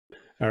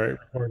All right,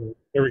 recording.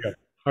 There we go.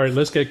 All right,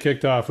 let's get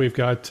kicked off. We've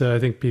got, I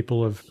think we've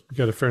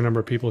got a fair number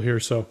of people here.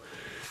 So,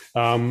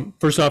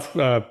 first off,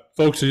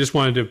 folks, I just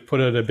wanted to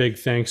put out a big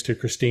thanks to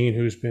Christine,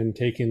 who's been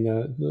taking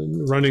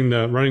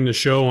running the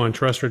show on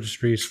trust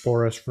registries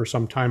for us for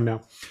some time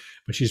now.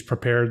 But she's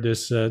prepared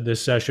this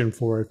session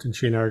for it, and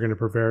she and I are going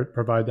to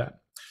provide that.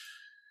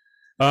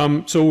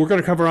 So we're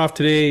going to cover off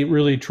today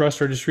really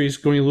trust registries,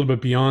 going a little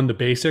bit beyond the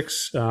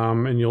basics,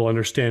 and you'll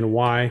understand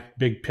why.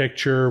 Big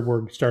picture,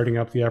 we're starting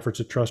up the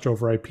efforts at Trust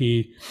over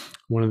IP,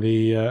 one of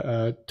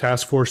the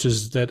task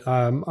forces that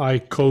I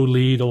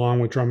co-lead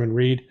along with Drummond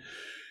Reed,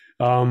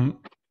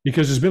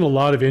 because there's been a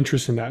lot of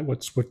interest in that.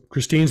 What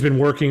Christine's been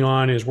working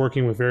on is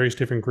working with various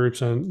different groups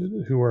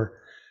who are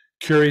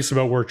curious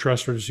about where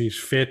trust registries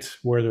fit,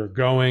 where they're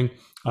going,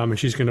 and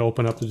she's going to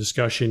open up the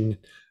discussion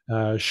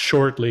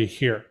shortly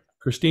here.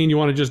 Christine, you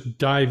want to just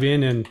dive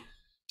in and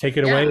take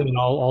it away, and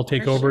I'll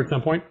take over at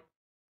some point?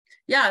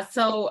 Yeah,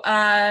 so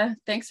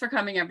thanks for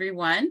coming,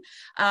 everyone.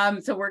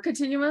 So we're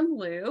Continuum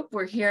Loop.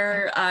 We're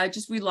here,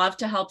 we love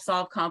to help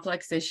solve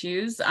complex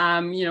issues.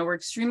 We're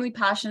extremely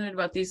passionate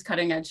about these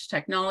cutting edge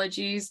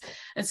technologies.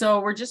 And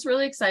so we're just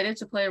really excited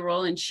to play a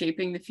role in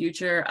shaping the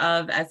future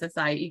of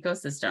SSI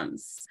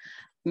ecosystems.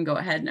 You can go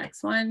ahead,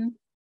 next one.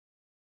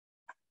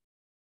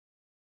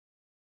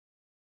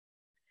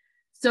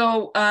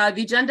 So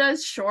the agenda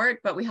is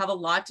short, but we have a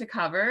lot to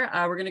cover.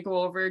 We're going to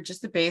go over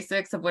just the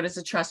basics of what is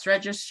a trust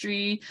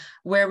registry,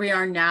 where we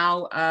are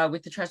now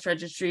with the trust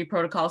registry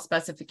protocol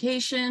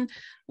specification,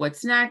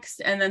 what's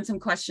next, and then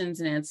some questions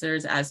and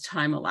answers as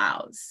time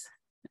allows.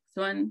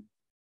 Next one.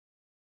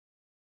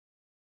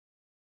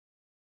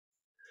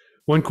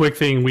 One quick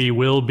thing, we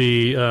will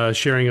be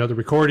sharing out the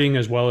recording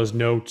as well as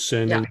notes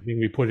and anything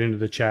we put into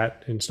the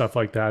chat and stuff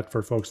like that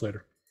for folks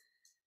later.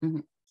 Mm-hmm.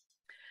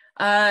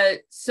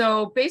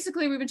 So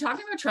basically, we've been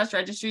talking about trust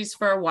registries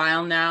for a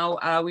while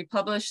now. We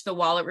published the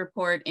Wallet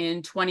Report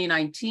in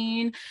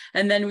 2019,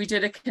 and then we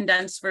did a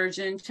condensed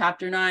version,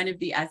 Chapter 9 of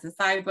the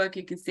SSI book.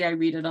 You can see I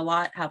read it a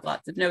lot, have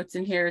lots of notes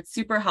in here. It's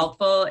super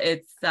helpful.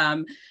 It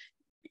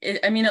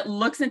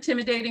looks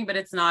intimidating, but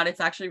it's not.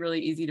 It's actually really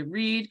easy to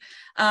read.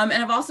 And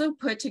I've also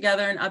put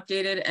together an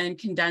updated and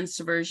condensed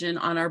version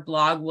on our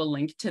blog. We'll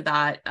link to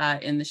that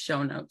in the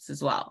show notes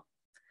as well.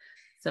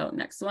 So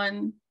next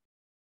one.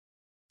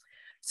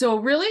 So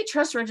really,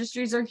 trust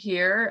registries are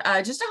here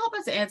just to help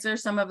us answer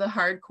some of the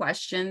hard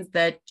questions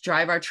that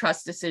drive our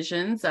trust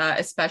decisions,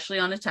 especially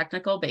on a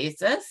technical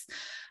basis.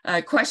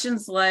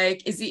 Questions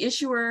like, is the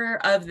issuer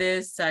of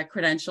this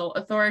credential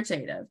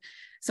authoritative?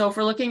 So if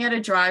we're looking at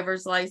a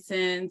driver's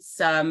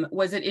license,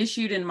 was it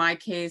issued in my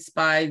case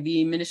by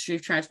the Ministry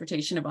of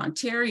Transportation of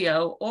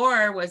Ontario,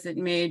 or was it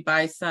made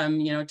by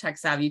some,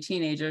 tech-savvy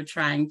teenager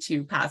trying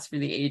to pass for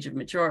the age of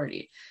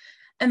majority?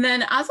 And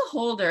then as a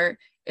holder,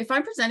 if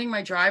I'm presenting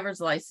my driver's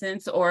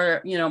license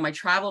or, my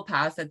travel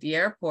pass at the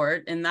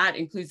airport, and that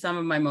includes some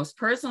of my most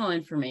personal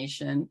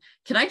information,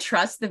 can I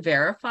trust the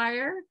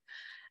verifier?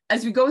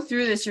 As we go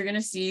through this, you're going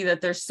to see that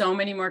there's so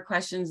many more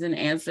questions and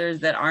answers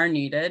that are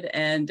needed.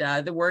 And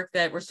the work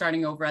that we're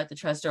starting over at the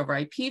Trust over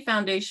IP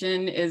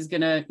Foundation is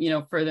going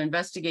to, further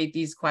investigate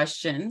these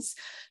questions.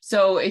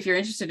 So if you're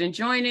interested in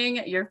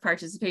joining, your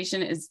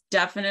participation is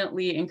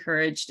definitely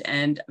encouraged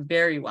and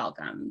very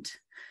welcomed.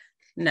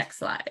 Next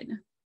slide.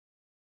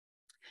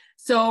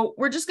 So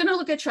we're just going to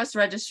look at trust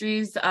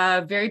registries,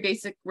 very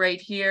basic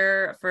right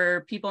here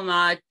for people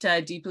not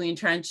deeply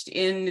entrenched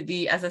in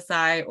the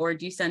SSI or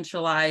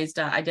decentralized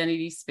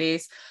identity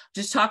space.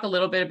 Just talk a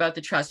little bit about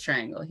the trust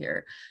triangle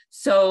here.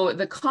 So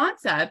the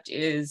concept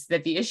is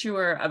that the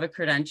issuer of a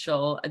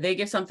credential, they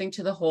give something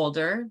to the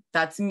holder,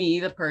 that's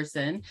me, the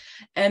person,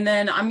 and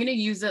then I'm going to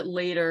use it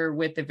later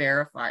with the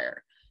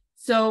verifier.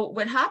 So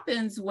what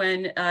happens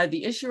when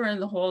the issuer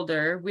and the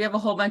holder, we have a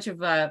whole bunch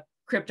of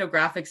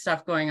cryptographic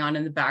stuff going on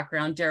in the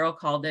background. Darrell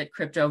called it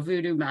crypto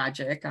voodoo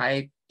magic.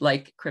 I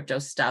like crypto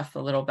stuff a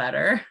little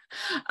better.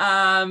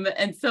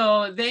 And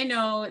so they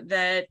know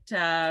that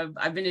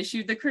I've been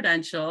issued the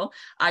credential.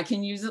 I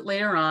can use it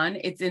later on.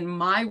 It's in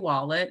my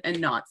wallet and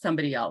not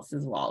somebody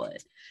else's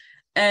wallet.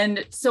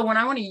 And so when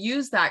I want to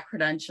use that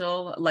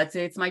credential, let's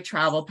say it's my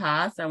travel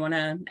pass, I want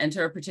to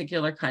enter a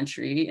particular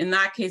country. In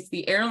that case,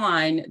 the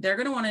airline, they're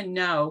going to want to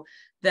know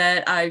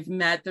that I've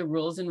met the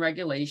rules and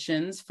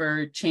regulations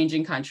for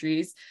changing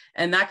countries.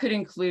 And that could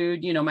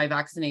include, my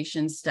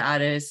vaccination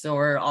status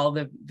or all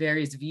the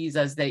various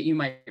visas that you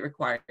might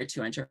require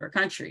to enter a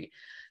country.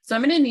 So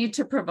I'm going to need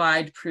to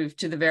provide proof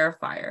to the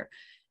verifier.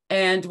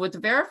 And what the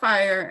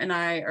verifier and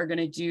I are going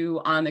to do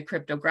on the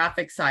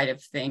cryptographic side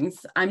of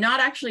things, I'm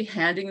not actually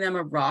handing them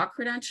a raw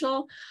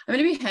credential. I'm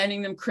going to be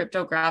handing them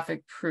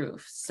cryptographic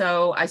proof.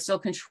 So I still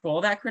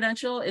control that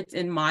credential. It's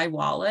in my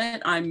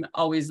wallet. I'm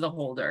always the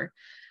holder.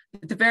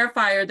 The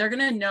verifier, they're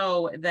going to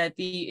know that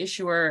the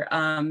issuer,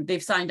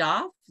 they've signed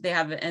off,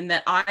 and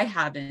that I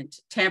haven't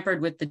tampered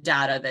with the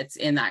data that's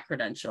in that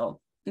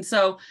credential. And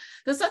so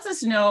this lets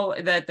us know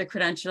that the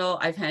credential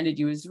I've handed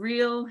you is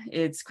real,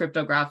 it's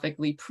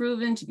cryptographically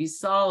proven to be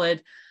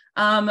solid,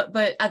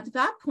 But at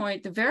that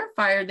point, the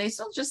verifier, they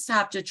still just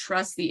have to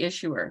trust the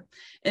issuer.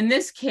 In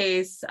this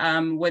case,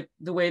 what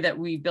the way that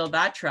we build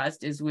that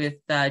trust is with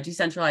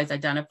decentralized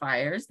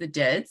identifiers, the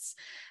DIDs.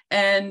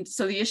 And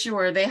so the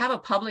issuer, they have a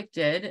public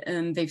DID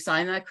and they've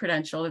signed that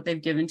credential that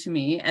they've given to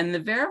me. And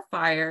the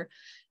verifier,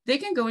 they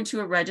can go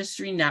into a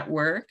registry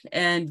network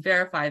and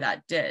verify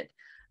that DID.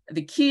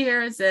 The key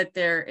here is that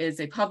there is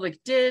a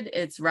public DID,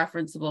 it's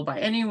referenceable by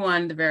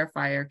anyone, the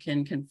verifier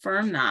can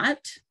confirm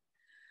that.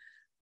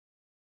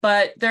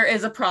 But there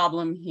is a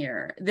problem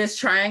here. This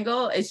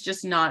triangle is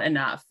just not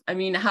enough. I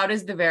mean, how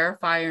does the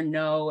verifier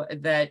know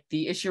that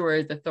the issuer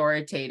is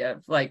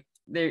authoritative? Like,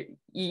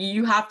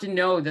 you have to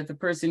know that the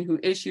person who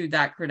issued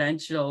that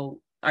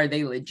credential, are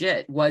they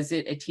legit? Was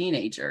it a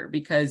teenager?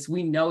 Because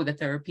we know that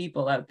there are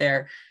people out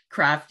there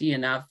crafty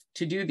enough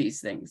to do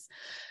these things.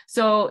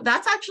 So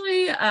that's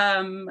actually,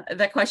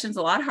 that question's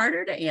a lot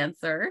harder to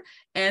answer.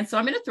 And so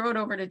I'm going to throw it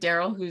over to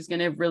Darrell, who's going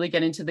to really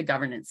get into the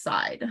governance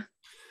side.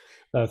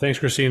 Thanks,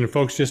 Christine. And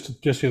folks,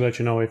 just to let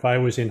you know, if I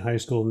was in high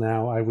school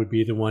now, I would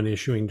be the one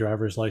issuing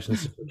driver's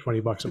licenses for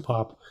 $20 a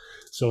pop.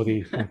 So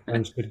my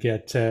friends could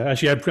get,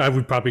 actually, I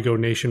would probably go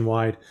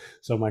nationwide.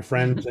 So my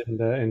friends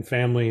and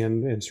family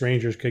and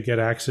strangers could get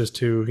access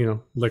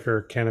to,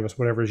 liquor, cannabis,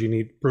 whatever you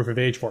need proof of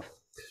age for.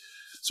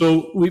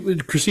 So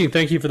Christine,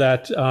 thank you for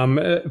that.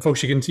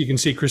 Folks, you can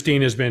see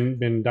Christine has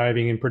been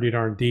diving in pretty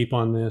darn deep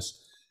on this.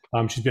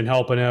 She's been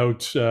helping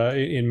out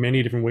in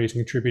many different ways,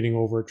 contributing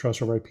over at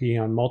Trust Over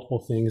IP on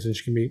multiple things, and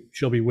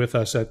she'll be with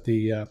us at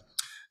the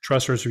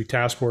Trust Registry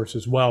Task Force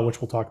as well, which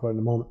we'll talk about in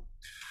a moment.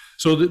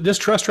 So this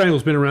trust triangle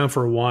has been around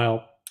for a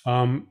while.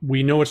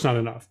 We know it's not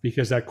enough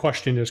because that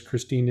question, as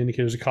Christine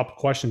indicated, there's a couple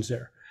questions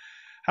there.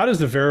 How does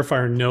the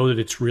verifier know that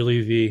it's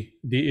really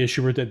the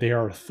issuer, that they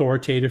are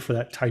authoritative for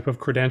that type of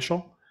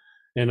credential,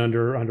 and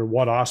under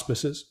what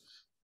auspices?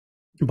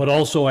 But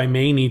also, I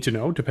may need to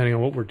know, depending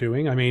on what we're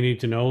doing, I may need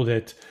to know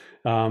that,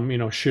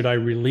 should I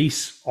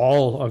release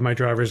all of my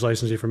driver's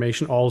license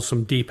information, all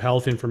some deep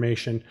health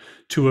information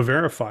to a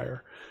verifier?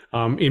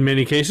 In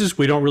many cases,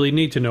 we don't really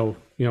need to know,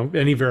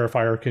 any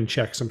verifier can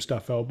check some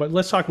stuff out. But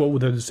let's talk about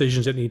the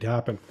decisions that need to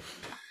happen.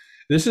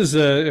 This is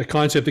a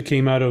concept that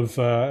came out of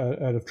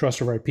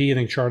Trust Over IP. I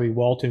think Charlie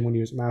Walton, when he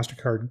was at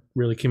MasterCard,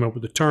 really came up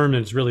with the term,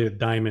 and it's really a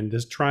diamond.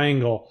 This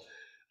triangle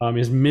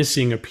is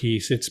missing a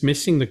piece. It's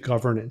missing the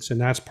governance,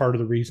 and that's part of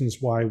the reasons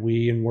why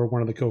we're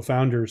one of the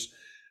co-founders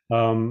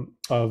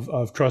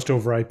of Trust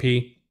Over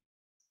IP,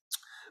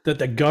 that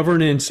the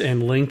governance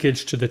and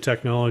linkage to the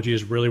technology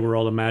is really where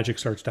all the magic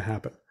starts to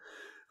happen.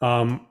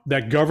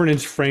 That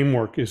governance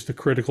framework is the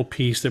critical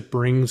piece that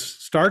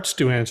starts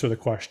to answer the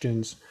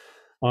questions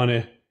on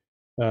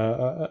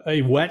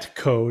a wet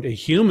code, a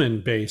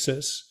human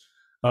basis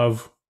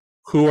of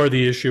who are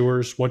the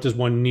issuers, what does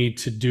one need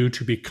to do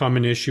to become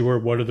an issuer,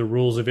 what are the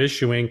rules of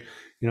issuing,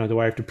 do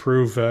I have to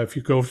prove, if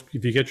you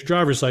get your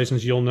driver's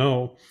license, you'll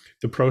know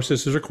the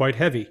processes are quite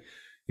heavy.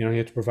 You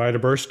have to provide a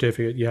birth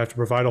certificate, you have to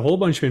provide a whole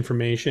bunch of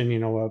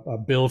information, a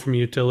bill from a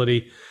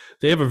utility.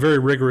 They have a very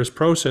rigorous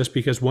process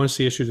because once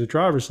they issue the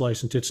driver's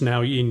license, it's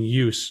now in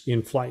use,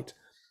 in flight.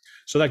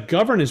 So that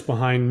governance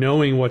behind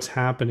knowing what's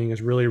happening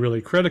is really,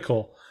 really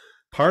critical.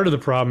 Part of the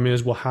problem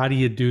is, well, how do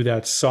you do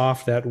that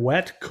soft, that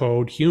wet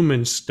code,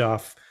 human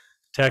stuff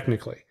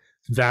technically?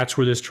 That's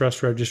where this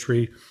trust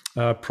registry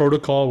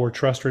protocol, where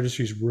trust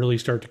registries really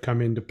start to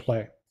come into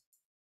play.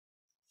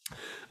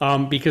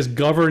 Because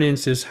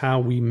governance is how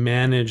we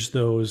manage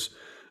those,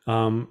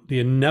 the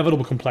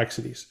inevitable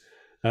complexities.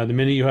 The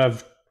minute you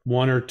have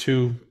one or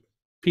two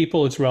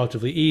people, it's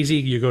relatively easy.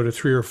 You go to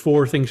 3 or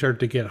 4, things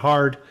start to get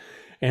hard.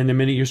 And the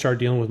minute you start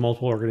dealing with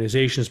multiple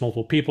organizations,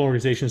 multiple people,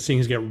 organizations,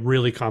 things get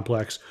really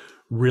complex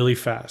really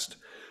fast.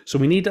 So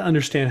we need to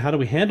understand, how do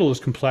we handle those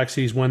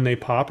complexities when they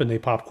pop, and they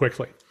pop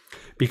quickly?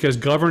 Because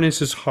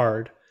governance is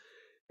hard.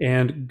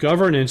 And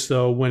governance,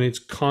 though, when it's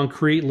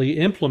concretely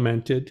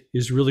implemented,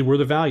 is really where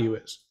the value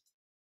is.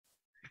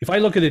 If I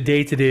look at a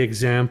day-to-day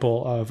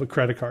example of a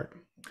credit card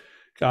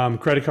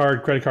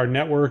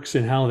networks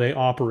and how they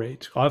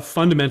operate,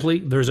 fundamentally,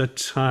 there's a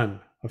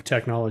ton of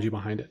technology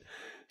behind it,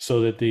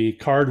 so that the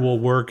card will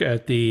work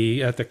at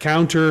the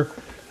counter.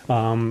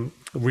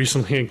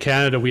 Recently in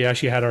Canada, we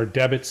actually had our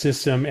debit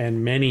system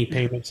and many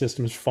payment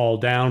systems fall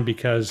down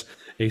because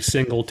a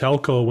single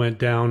telco went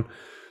down.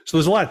 So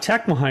there's a lot of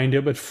tech behind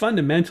it, but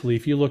fundamentally,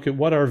 if you look at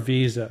what are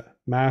Visa,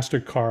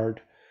 MasterCard,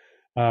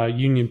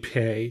 Union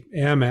Pay,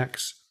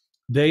 Amex,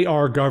 they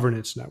are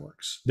governance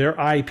networks. Their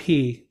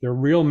IP, their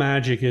real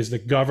magic is the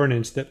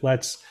governance that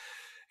lets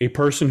a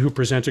person who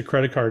presents a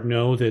credit card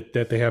know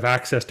that they have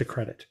access to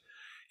credit.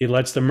 It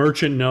lets the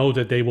merchant know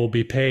that they will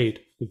be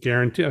paid,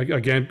 guarantee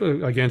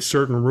against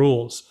certain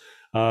rules.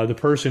 The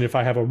person, if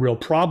I have a real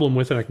problem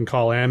with it, I can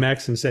call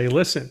Amex and say,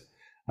 listen,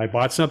 I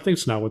bought something,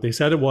 it's not what they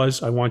said it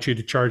was, I want you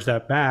to charge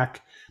that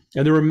back.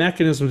 And there are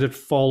mechanisms that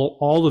follow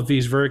all of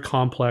these very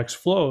complex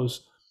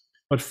flows.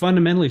 But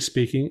fundamentally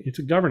speaking, it's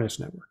a governance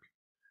network.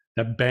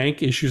 That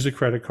bank issues a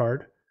credit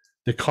card.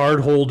 The card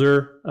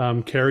holder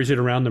carries it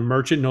around. The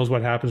merchant knows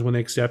what happens when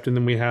they accept, and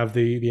then we have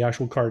the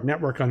actual card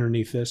network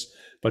underneath this.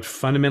 But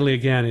fundamentally,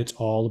 again, it's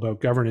all about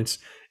governance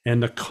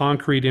and the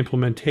concrete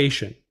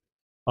implementation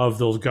of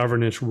those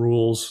governance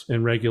rules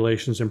and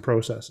regulations and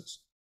processes.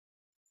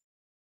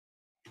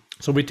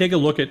 So we take a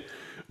look at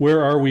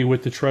where are we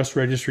with the trust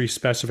registry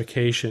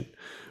specification.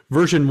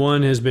 Version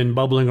 1 has been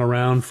bubbling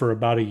around for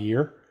about a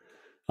year.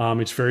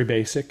 It's very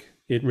basic.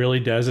 It really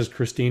does, as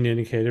Christine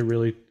indicated,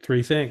 really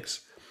three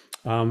things.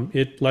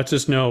 It lets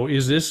us know,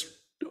 is this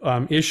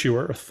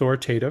issuer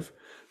authoritative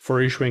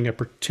for issuing a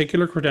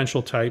particular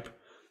credential type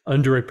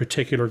under a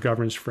particular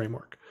governance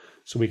framework?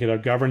 So we could have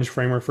a governance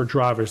framework for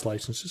driver's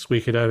licenses. We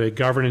could have a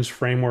governance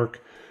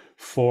framework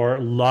for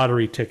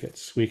lottery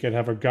tickets. We could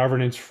have a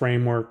governance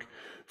framework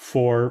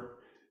for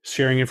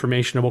sharing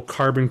information about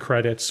carbon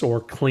credits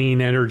or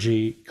clean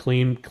energy,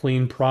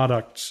 clean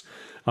products.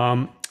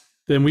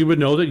 Then we would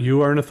know that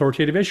you are an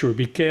authoritative issuer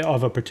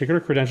of a particular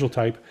credential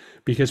type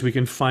because we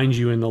can find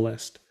you in the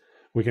list.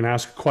 We can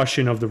ask a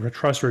question of the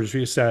trust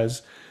registry that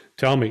says,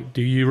 tell me,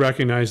 do you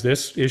recognize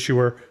this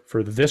issuer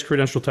for this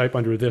credential type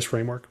under this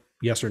framework?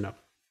 Yes or no.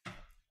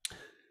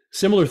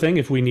 Similar thing,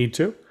 if we need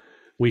to,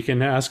 we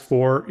can ask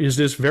for, is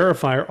this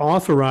verifier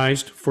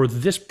authorized for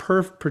this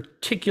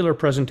particular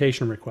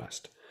presentation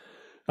request?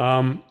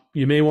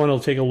 You may want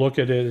to take a look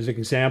at it as an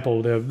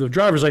example. The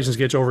driver's license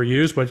gets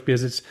overused, but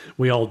because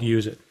we all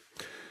use it.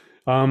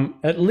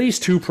 At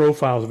least two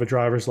profiles of a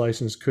driver's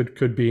license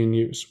could be in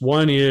use.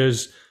 One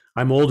is,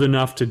 I'm old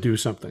enough to do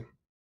something.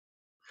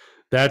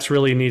 That's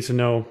really needs to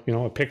know,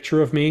 a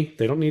picture of me.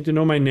 They don't need to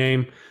know my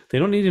name. They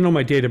don't need to know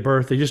my date of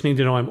birth. They just need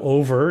to know I'm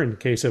over, in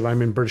case if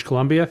I'm in British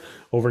Columbia,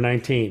 over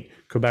 19.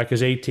 Quebec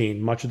is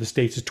 18. Much of the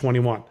states is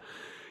 21.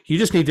 You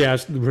just need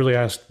to really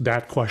ask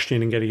that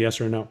question and get a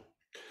yes or no.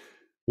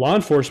 Law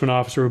enforcement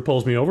officer who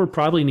pulls me over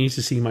probably needs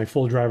to see my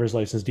full driver's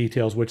license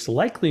details, which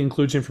likely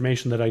includes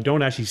information that I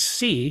don't actually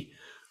see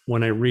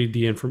when I read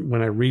the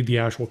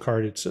actual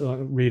card.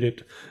 Read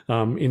it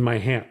in my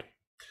hand.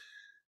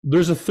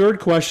 There's a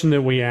third question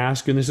that we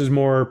ask, and this is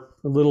a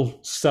little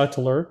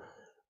subtler,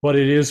 but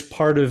it is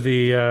part of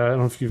the. I don't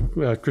know if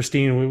you,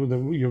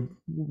 Christine,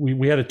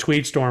 we had a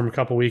tweet storm a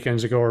couple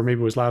weekends ago, or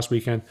maybe it was last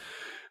weekend,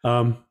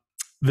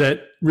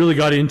 that really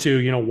got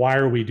into why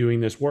are we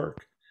doing this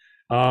work.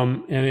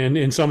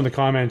 And some of the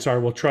comments are,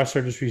 well, trust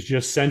registries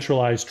just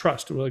centralized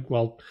trust. We're like,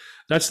 well,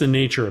 that's the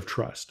nature of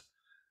trust.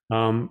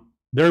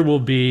 There will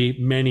be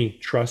many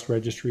trust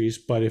registries,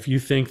 but if you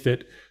think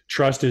that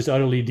trust is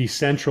utterly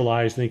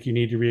decentralized, I think you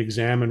need to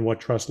re-examine what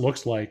trust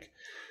looks like.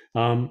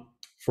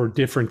 For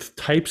different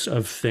types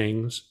of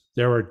things,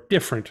 there are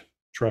different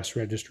trust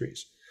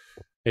registries.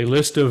 A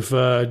list of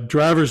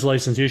driver's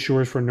license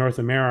issuers for North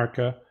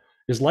America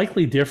is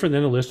likely different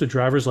than a list of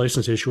driver's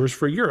license issuers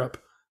for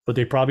Europe, but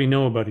they probably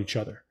know about each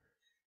other.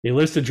 A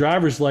list of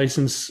driver's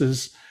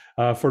licenses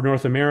for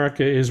North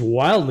America is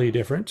wildly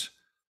different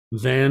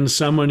than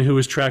someone who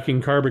is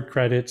tracking carbon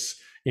credits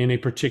in a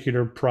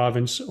particular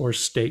province or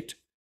state.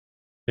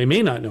 They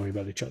may not know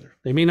about each other.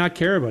 They may not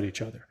care about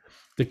each other.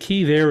 The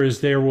key there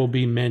is there will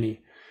be many.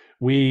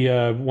 We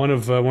one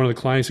of the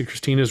clients that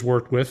Christina's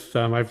worked with,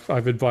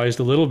 I've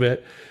advised a little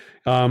bit.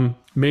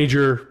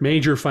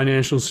 Major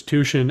financial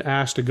institution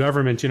asked a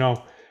government,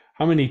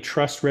 how many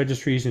trust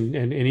registries and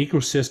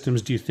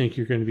ecosystems do you think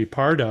you're going to be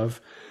part of?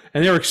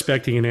 And they were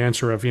expecting an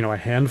answer of a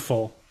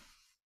handful.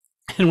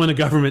 And when the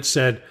government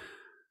said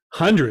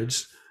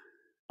hundreds,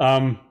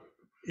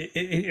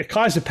 it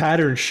caused a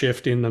pattern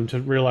shift in them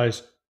to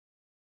realize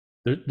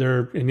and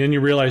then you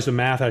realize the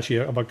math actually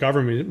about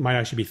government, it might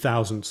actually be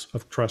thousands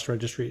of trust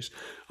registries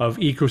of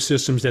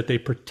ecosystems that they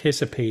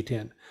participate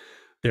in.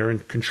 They're in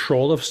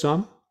control of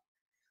some.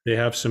 They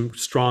have some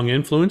strong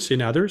influence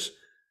in others.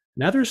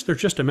 And others, they're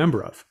just a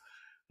member of.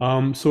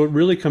 So it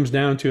really comes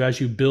down to, as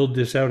you build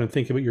this out and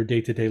think about your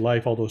day-to-day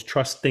life, all those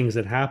trust things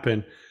that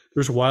happen,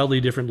 there's wildly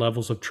different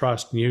levels of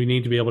trust, and you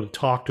need to be able to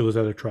talk to those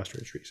other trust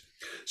registries.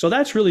 So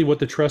that's really what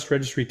the Trust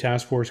Registry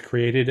Task Force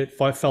created. It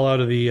fell out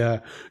of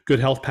the Good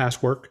Health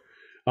Pass work.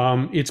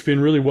 It's been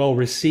really well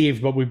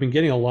received, but we've been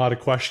getting a lot of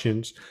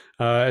questions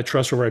at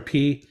Trust over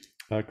IP.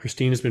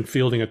 Christine has been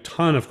fielding a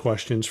ton of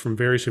questions from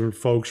various different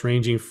folks,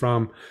 ranging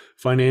from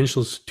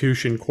financial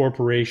institution,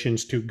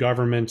 corporations, to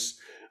governments,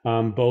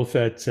 both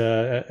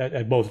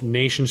at both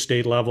nation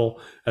state level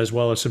as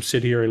well as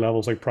subsidiary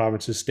levels like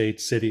provinces,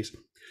 states, cities.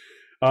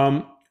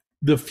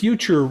 The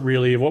future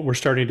really of what we're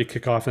starting to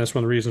kick off, and that's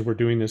one of the reasons we're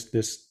doing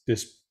this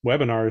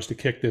webinar, is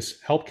to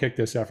help kick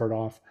this effort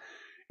off,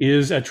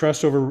 is at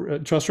Trust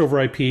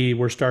over IP,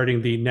 we're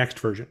starting the next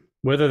version,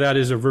 whether that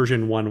is a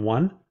version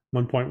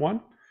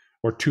 1.1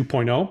 or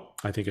 2.0.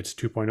 I think it's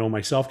 2.0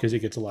 myself because it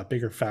gets a lot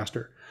bigger,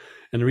 faster.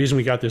 And the reason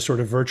we got this sort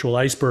of virtual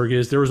iceberg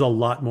is there was a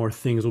lot more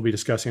things we'll be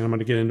discussing. I'm going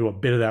to get into a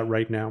bit of that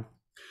right now.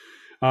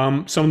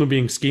 Some of them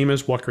being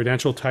schemas, what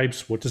credential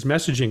types, what does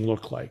messaging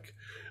look like?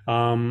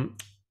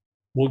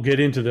 We'll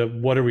get into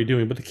what are we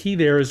doing, but the key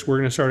there is we're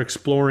going to start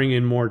exploring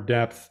in more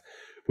depth.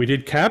 We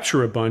did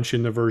capture a bunch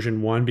in the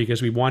version 1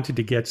 because we wanted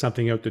to get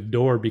something out the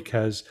door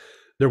because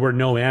there were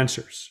no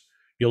answers.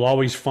 You'll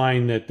always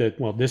find that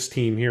well, this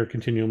team here,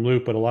 Continuum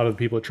Loop, but a lot of the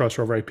people at Trust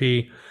over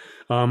IP,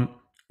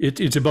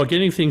 it's about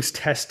getting things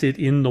tested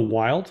in the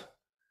wild,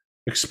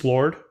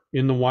 explored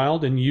in the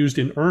wild, and used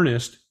in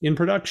earnest in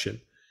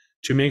production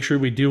to make sure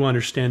we do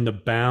understand the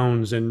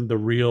bounds and the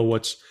real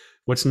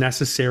what's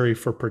necessary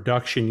for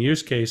production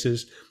use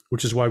cases,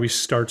 which is why we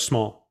start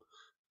small.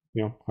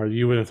 Are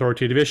you an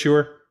authoritative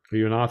issuer? Are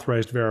you an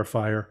authorized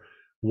verifier?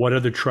 What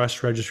other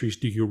trust registries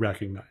do you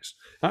recognize?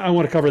 I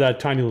want to cover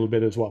that tiny little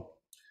bit as well.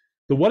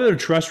 The what other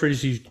trust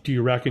registries do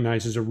you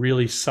recognize is a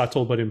really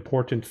subtle but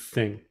important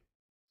thing.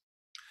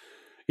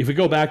 If we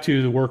go back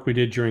to the work we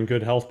did during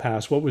Good Health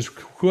Pass, what was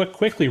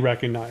quickly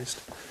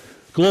recognized?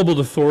 Global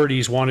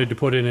authorities wanted to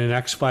put in an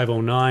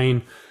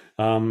X509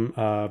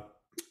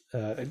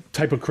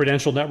 type of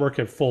credential network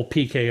at full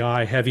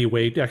PKI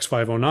heavyweight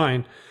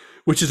X509,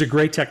 which is a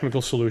great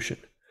technical solution.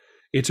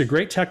 It's a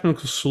great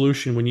technical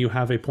solution when you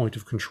have a point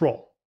of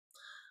control.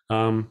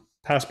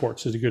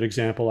 Passports is a good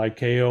example,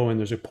 ICAO, and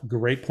there's a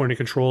great point of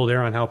control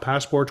there on how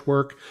passports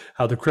work,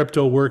 how the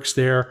crypto works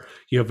there.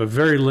 You have a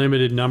very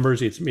limited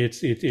numbers.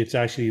 It's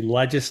actually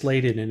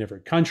legislated in every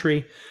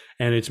country,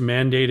 and it's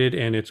mandated,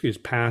 and it's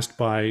passed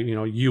by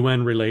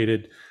UN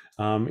related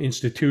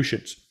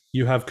institutions.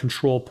 You have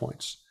control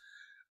points.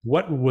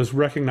 What was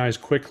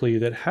recognized quickly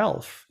that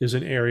health is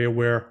an area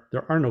where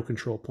there are no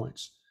control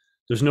points.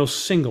 There's no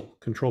single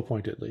control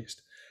point, at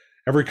least.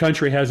 Every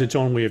country has its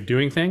own way of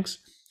doing things.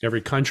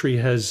 Every country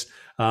has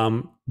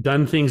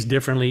done things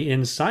differently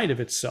inside of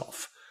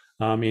itself.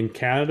 In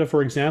Canada,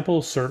 for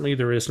example, certainly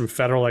there is some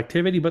federal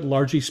activity, but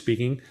largely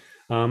speaking,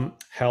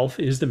 health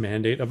is the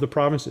mandate of the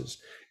provinces.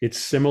 It's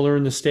similar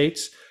in the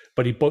States,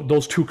 but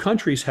those two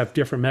countries have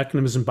different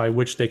mechanisms by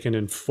which they can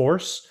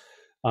enforce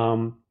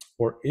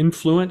or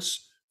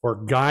influence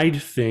or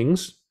guide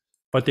things,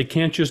 but they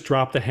can't just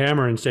drop the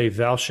hammer and say,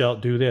 thou shalt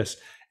do this.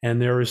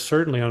 And there is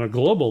certainly on a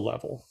global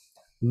level,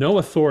 no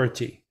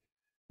authority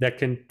that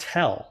can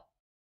tell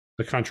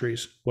the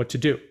countries what to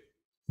do.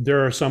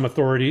 There are some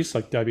authorities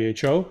like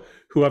WHO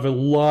who have a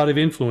lot of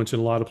influence in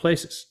a lot of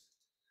places.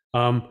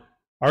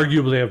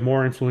 Arguably have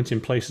more influence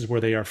in places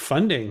where they are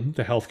funding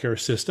the healthcare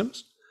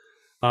systems.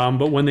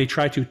 But when they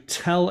try to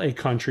tell a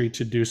country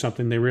to do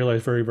something, they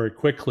realize very, very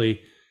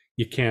quickly,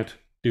 you can't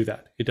do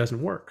that. It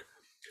doesn't work.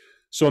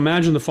 So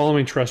imagine the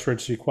following trust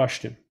registry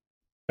question.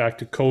 Back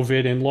to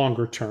COVID and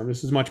longer term.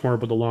 This is much more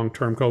about the long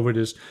term.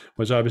 COVID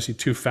was obviously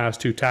too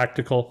fast, too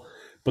tactical,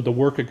 but the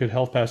work at Good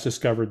Health Pass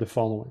discovered the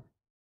following.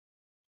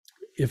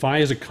 If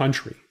I, as a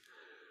country,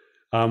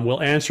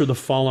 will answer the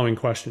following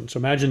question. So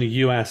imagine the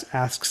US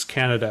asks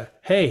Canada,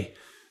 hey,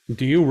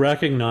 do you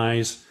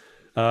recognize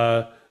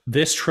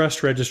this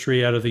trust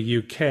registry out of the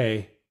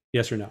UK,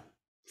 yes or no,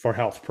 for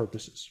health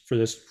purposes, for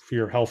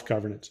your health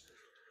governance?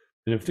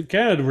 And if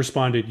Canada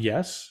responded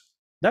yes,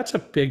 that's a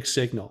big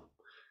signal.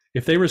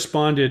 If they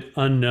responded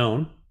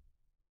unknown,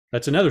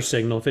 that's another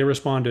signal. If they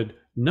responded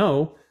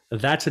no,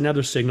 that's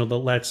another signal that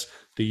lets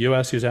the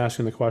US, who's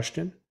asking the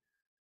question,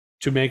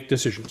 to make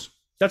decisions.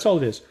 That's all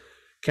it is.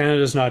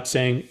 Canada's not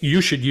saying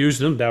you should use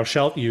them, thou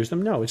shalt use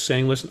them. No, it's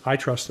saying, listen, I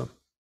trust them.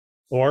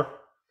 Or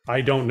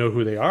I don't know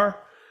who they are.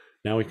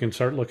 Now we can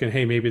start looking,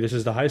 hey, maybe this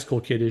is the high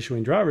school kid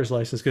issuing driver's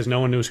license because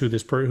no one knows who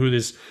this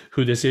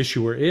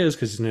issuer is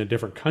because it's in a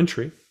different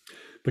country.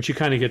 But you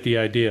kind of get the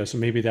idea. So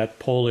maybe that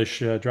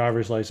Polish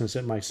driver's license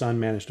that my son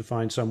managed to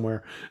find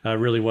somewhere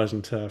really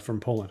wasn't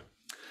from Poland.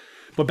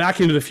 But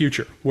back into the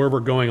future, where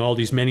we're going, all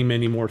these many,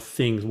 many more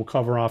things. We'll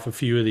cover off a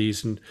few of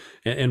these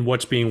and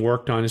what's being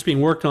worked on. It's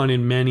being worked on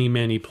in many,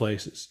 many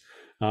places,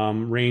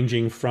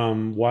 ranging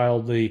from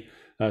wildly,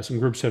 some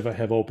groups have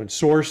open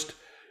sourced.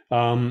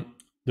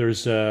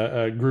 There's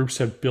groups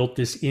have built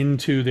this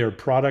into their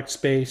product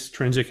space.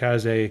 Trinsic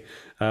has a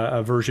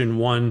version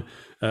 1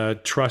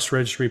 trust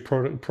registry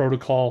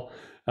protocol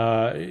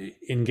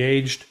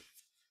engaged.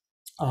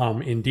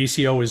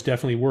 DCO is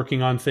definitely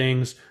working on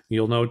things.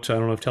 You'll note, I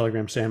don't know if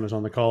Telegram Sam is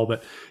on the call,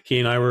 but he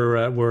and I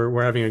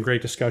were having a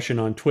great discussion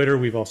on Twitter.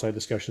 We've also had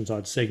discussions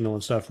on Signal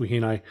and stuff. He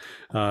and I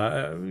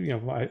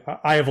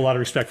have a lot of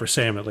respect for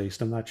Sam, at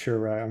least. I'm not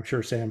sure. I'm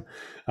sure Sam.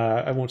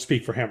 I won't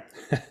speak for him.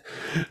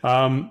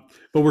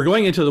 But we're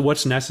going into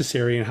what's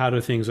necessary and how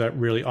do things that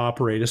really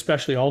operate,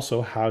 especially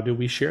also how do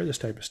we share this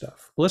type of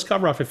stuff. Well, let's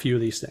cover off a few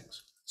of these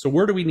things. So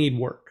where do we need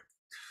work?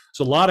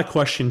 So a lot of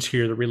questions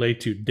here that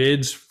relate to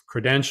DIDs,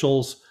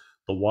 credentials,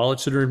 the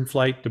wallets that are in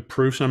flight, the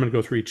proofs, and I'm going to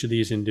go through each of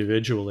these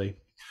individually.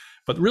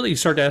 But really you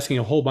start asking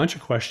a whole bunch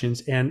of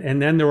questions,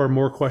 and then there are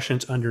more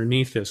questions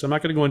underneath this. I'm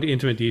not going to go into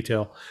intimate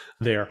detail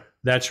there.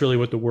 That's really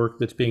what the work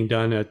that's being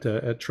done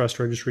at Trust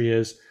Registry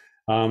is.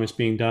 It's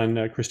being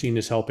done. Christine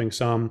is helping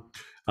some.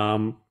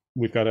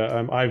 We've got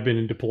I've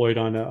been deployed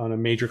on a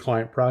major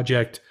client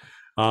project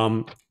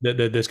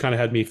that's kind of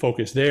had me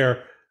focused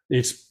there.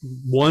 It's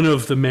one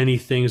of the many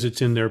things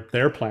that's in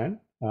their plan,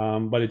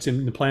 but it's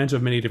in the plans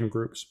of many different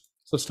groups.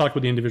 So let's talk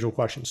about the individual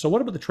questions. So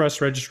what about the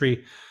trust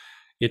registry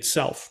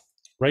itself?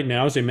 Right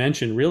now, as I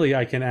mentioned, really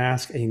I can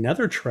ask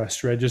another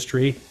trust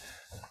registry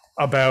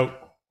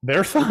about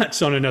their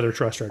thoughts on another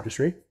trust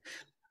registry.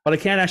 but I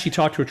can't actually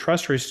talk to a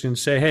trust registry and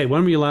say, hey,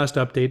 when were you last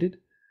updated?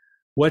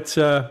 What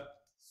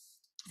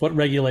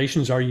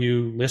regulations are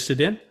you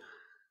listed in?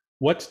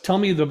 Tell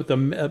me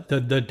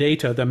the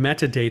data, the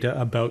metadata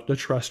about the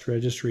trust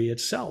registry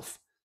itself.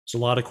 There's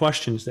a lot of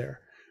questions there.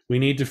 We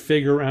need to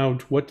figure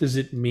out, what does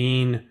it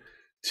mean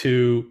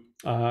to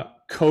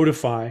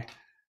codify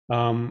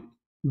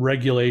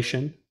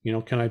regulation?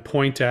 Can I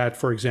point at,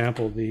 for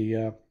example,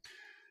 the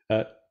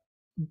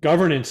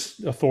governance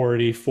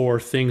authority for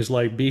things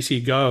like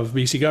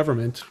BC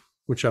government,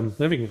 which I'm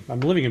living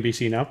in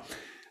BC now.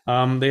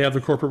 They have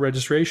the corporate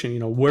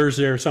registration. Where's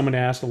there? Someone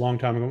asked a long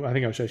time ago, I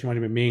think it was actually might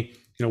have been me.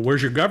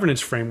 Where's your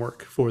governance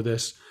framework for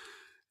this?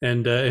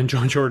 And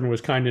John Jordan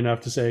was kind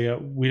enough to say,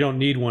 we don't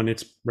need one.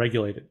 It's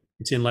regulated.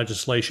 It's in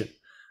legislation.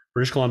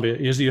 British Columbia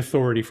is the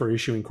authority for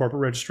issuing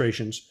corporate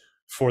registrations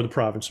for the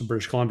province of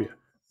British Columbia.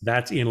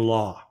 That's in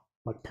law.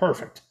 Like,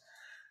 perfect.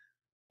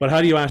 But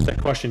how do you ask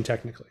that question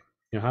technically?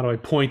 How do I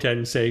point at it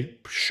and say,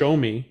 show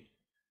me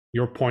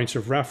your points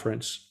of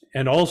reference?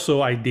 And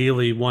also,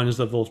 ideally, ones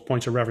of those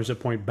points of reference that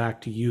point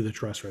back to you, the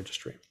trust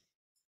registry.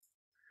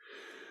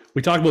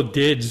 We talk about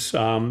DIDs.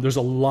 There's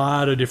a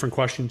lot of different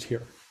questions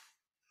here.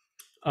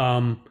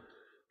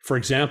 For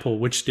example,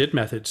 which DID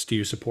methods do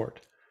you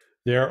support?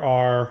 There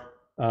are,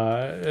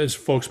 as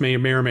folks may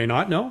or may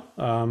not know,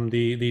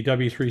 the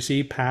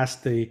W3C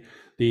passed the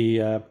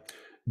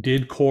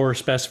DID core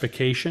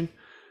specification.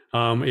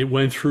 It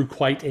went through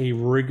quite a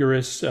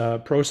rigorous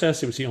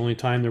process. It was the only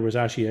time there was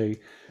actually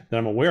that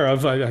I'm aware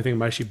of, I think it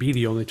might actually be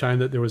the only time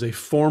that there was a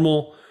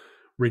formal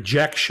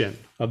rejection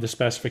of the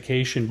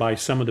specification by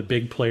some of the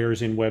big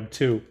players in Web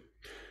 2,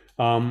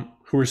 who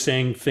were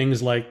saying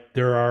things like,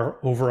 there are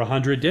over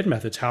 100 DID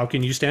methods. How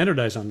can you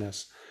standardize on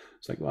this?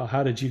 It's like, well,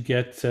 how did you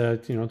get to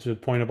the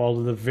point of all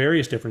of the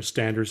various different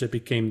standards that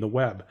became the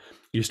web?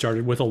 You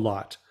started with a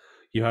lot.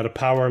 You had a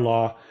power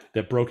law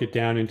that broke it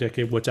down into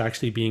what's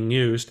actually being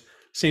used.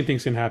 Same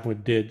thing's going to happen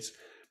with DIDs.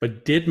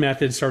 But DID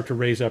methods start to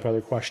raise up other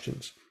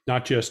questions,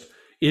 not just,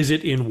 is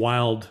it in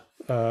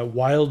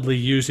wildly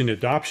used in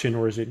adoption,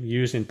 or is it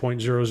used in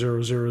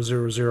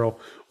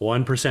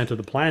 0.00001% of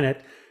the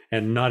planet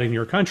and not in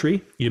your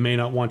country? You may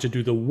not want to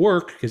do the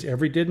work, because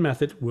every DID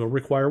method will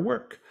require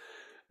work.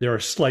 There are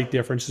slight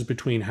differences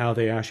between how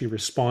they actually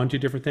respond to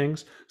different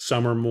things.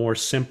 Some are more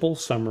simple,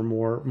 some are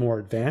more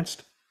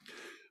advanced.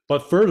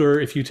 But further,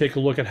 if you take a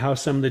look at how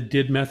some of the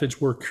DID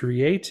methods were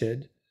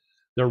created,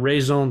 the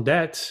raison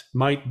d'etre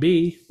might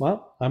be,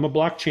 well, I'm a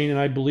blockchain and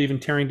I believe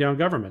in tearing down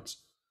governments.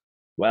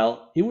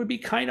 Well, it would be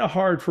kind of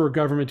hard for a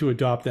government to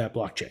adopt that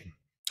blockchain.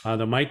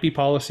 There might be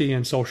policy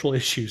and social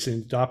issues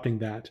in adopting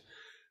that.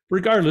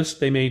 Regardless,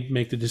 they may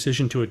make the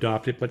decision to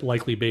adopt it, but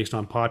likely based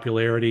on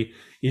popularity.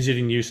 Is it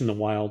in use in the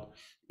wild?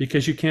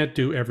 Because you can't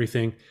do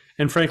everything.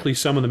 And frankly,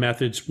 some of the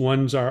methods,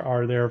 ones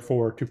are there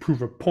to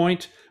prove a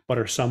point, but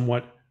are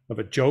somewhat of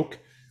a joke.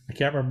 I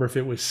can't remember if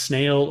it was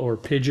snail or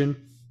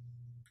pigeon,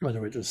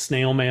 whether it was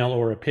snail mail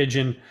or a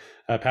pigeon,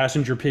 a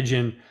passenger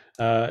pigeon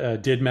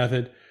DID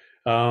method,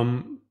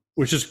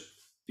 which is,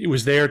 it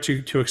was there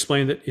to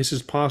explain that this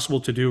is possible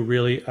to do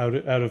really out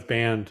of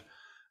band.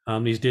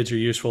 These DIDs are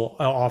useful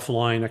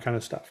offline, that kind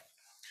of stuff.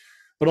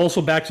 But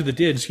also back to the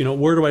DIDs,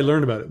 where do I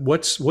learn about it?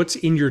 What's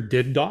in your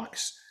DID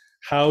docs?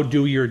 How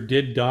do your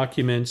DID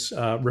documents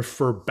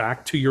refer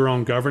back to your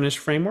own governance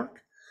framework?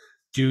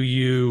 Do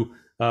you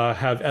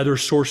have other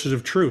sources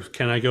of truth?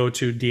 Can I go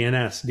to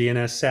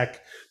DNSSEC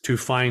to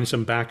find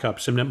some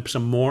backups,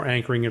 some more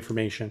anchoring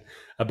information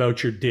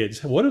about your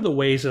DIDs? What are the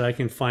ways that I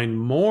can find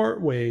more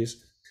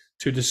ways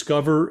to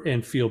discover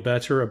and feel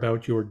better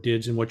about your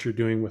DIDs and what you're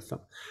doing with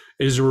them?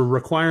 Is there a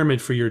requirement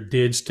for your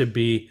DIDs to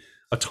be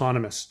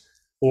autonomous?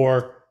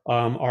 Or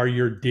are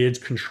your DIDs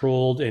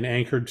controlled and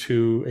anchored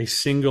to a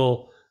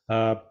single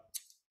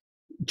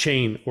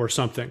chain or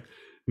something?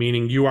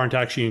 Meaning you aren't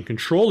actually in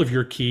control of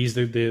your keys.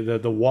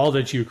 The wall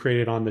that you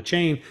created on the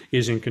chain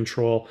is in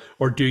control,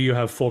 or do you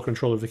have full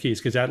control of the keys?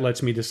 Because that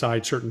lets me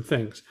decide certain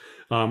things,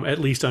 at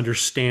least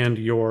understand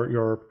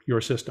your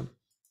system.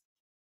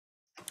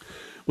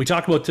 We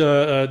talk about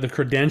the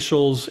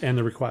credentials and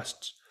the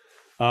requests.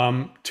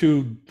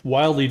 Two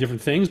wildly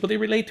different things, but they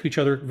relate to each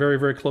other very,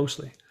 very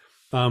closely.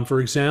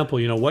 For example,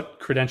 what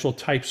credential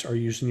types are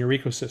used in your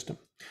ecosystem?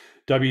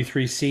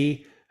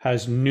 W3C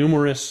has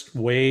numerous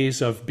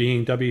ways of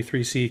being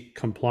W3C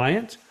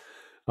compliant.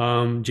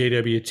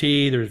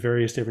 JWT, there's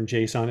various different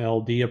JSON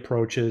LD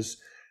approaches.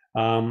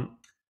 And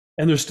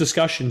there's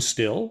discussion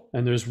still,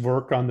 and there's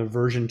work on the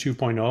version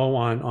 2.0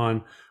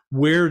 on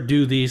where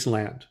do these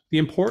land? The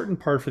important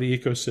part for the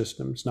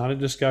ecosystem is not a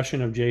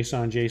discussion of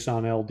JSON,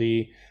 JSON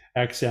LD,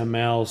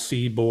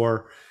 XML,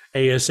 CBOR,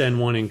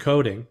 ASN1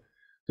 encoding.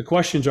 The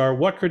questions are,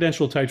 what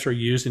credential types are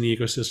used in the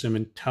ecosystem,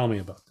 and tell me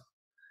about them.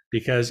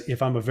 Because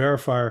if I'm a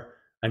verifier,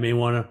 I may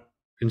want to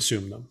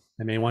consume them.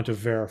 I may want to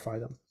verify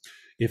them.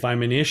 If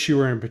I'm an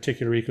issuer in a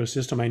particular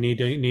ecosystem, I need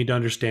to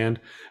understand,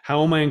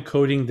 how am I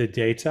encoding the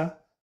data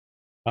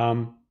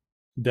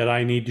that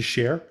I need to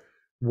share?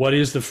 What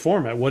is the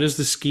format? What is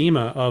the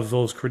schema of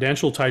those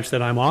credential types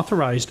that I'm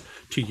authorized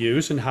to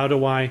use, and how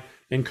do I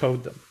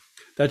encode them?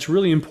 That's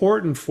really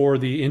important for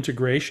the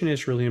integration.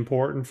 It's really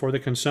important for the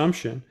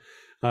consumption,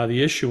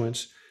 the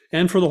issuance,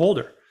 and for the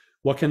holder.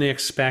 What can they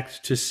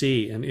expect to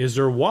see? And is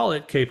their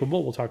wallet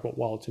capable? We'll talk about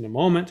wallets in a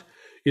moment.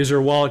 Is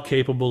their wallet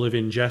capable of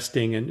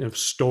ingesting and of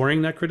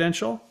storing that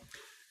credential?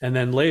 And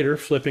then later,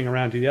 flipping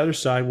around to the other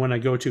side, when I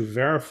go to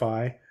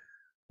verify,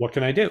 what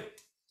can I do?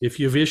 If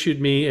you've issued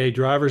me a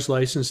driver's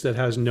license that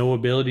has no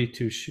ability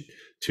to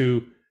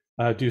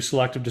do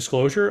selective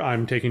disclosure,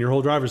 I'm taking your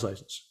whole driver's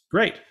license.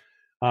 Great.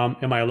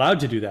 Am I allowed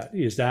to do that?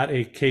 Is that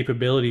a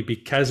capability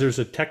because there's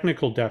a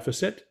technical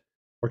deficit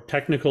or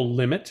technical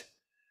limit?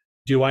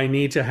 Do I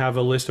need to have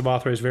a list of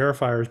authorized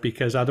verifiers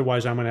because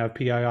otherwise I'm going to have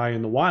PII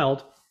in the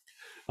wild?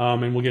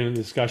 And we'll get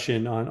into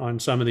discussion on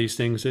some of these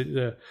things.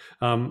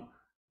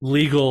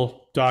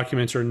 Legal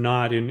documents are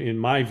not, in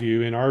my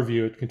view, in our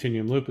view at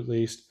Continuum Loop at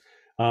least,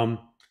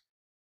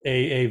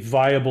 a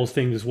viable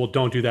thing is, well,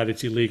 don't do that,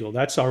 it's illegal.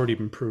 That's already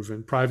been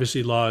proven.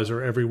 Privacy laws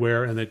are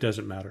everywhere and it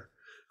doesn't matter.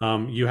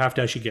 You have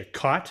to actually get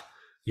caught,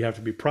 you have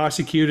to be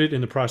prosecuted,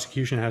 and the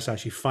prosecution has to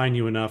actually fine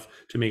you enough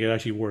to make it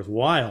actually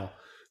worthwhile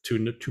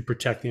to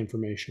protect the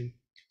information.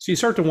 So you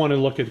start to want to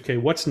look at, okay,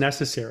 what's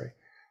necessary?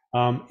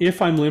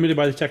 If I'm limited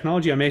by the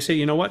technology, I may say,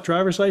 you know what,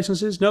 driver's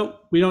licenses, no,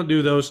 we don't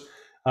do those.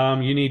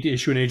 You need to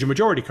issue an age of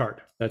majority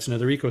card. That's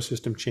another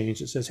ecosystem change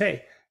that says,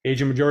 hey,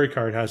 age of majority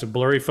card has a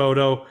blurry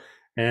photo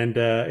and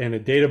a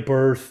date of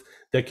birth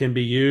that can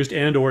be used,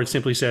 and or it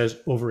simply says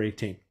over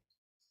 18.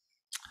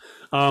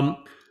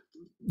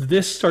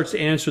 This starts to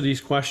answer these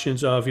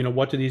questions of, you know,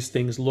 what do these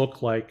things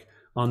look like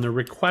on the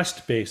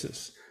request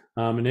basis?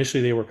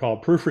 Initially, they were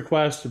called proof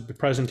requests,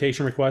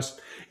 presentation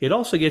requests. It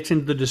also gets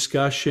into the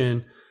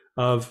discussion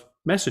of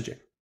messaging.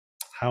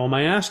 How am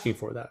I asking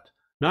for that?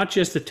 Not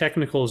just the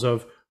technicals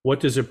of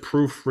what does a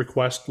proof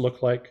request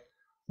look like?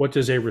 What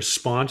does a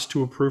response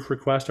to a proof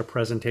request, a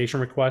presentation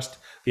request,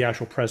 the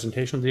actual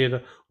presentation of the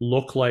data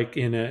look like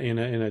in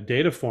a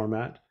data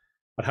format?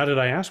 But how did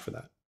I ask for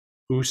that?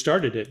 Who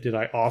started it? Did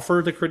I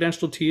offer the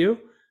credential to you?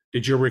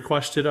 Did you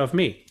request it of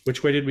me?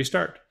 Which way did we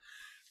start?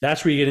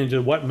 That's where you get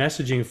into what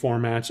messaging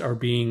formats are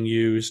being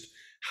used.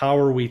 How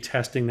are we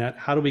testing that?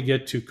 How do we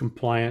get to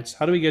compliance?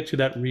 How do we get to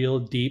that real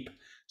deep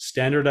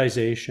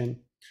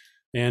standardization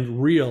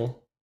and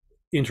real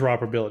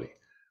interoperability,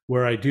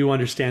 where I do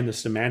understand the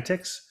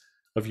semantics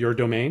of your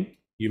domain?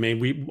 You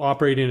may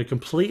operate in a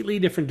completely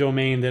different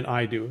domain than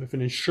I do. If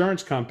an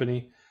insurance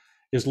company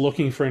is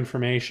looking for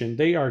information,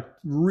 they are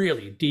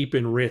really deep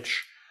and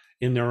rich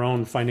in their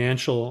own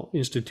financial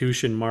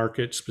institution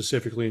market,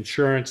 specifically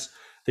insurance.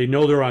 They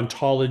know their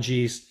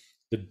ontologies,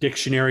 the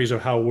dictionaries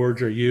of how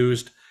words are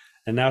used.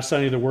 And now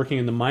suddenly they're working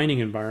in the mining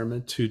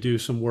environment to do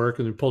some work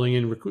and they're pulling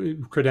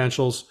in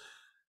credentials.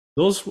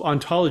 Those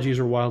ontologies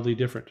are wildly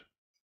different.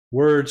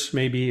 Words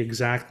may be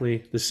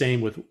exactly the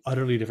same with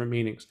utterly different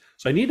meanings.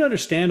 So I need to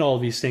understand all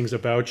of these things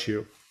about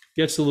you. It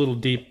gets a little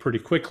deep pretty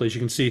quickly. As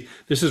you can see,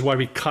 this is why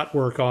we cut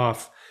work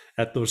off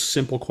at those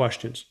simple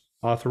questions.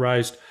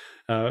 Authoritative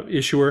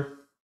issuer,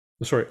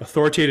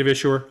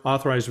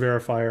 authorized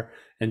verifier,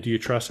 and do you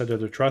trust that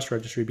other trust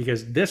registry?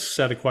 Because this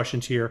set of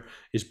questions here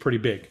is pretty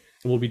big,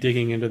 and we'll be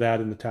digging into that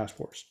in the task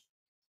force.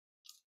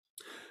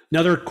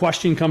 Another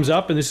question comes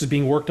up, and this is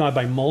being worked on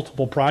by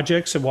multiple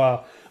projects. A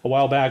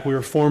while back, we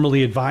were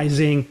formally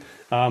advising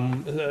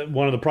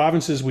one of the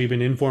provinces. We've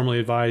been informally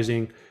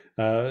advising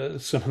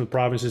some of the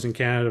provinces in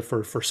Canada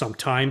for some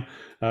time,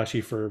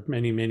 actually for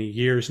many, many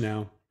years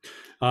now.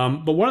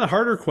 But one of the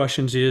harder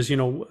questions is, you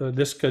know,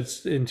 this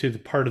gets into the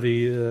part of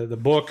the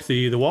book,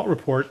 the Walt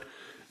report,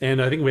 and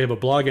I think we have a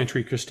blog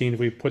entry, Christine, if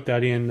we put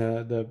that in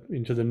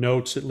into the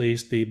notes at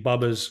least, the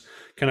Bubba's,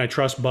 can I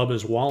trust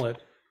Bubba's wallet?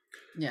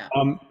 Yeah.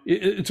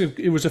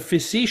 It was a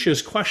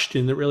facetious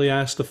question that really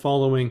asked the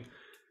following.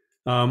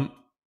 You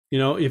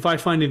know, if I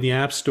find in the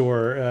App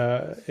Store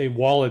a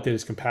wallet that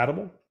is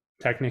compatible,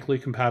 technically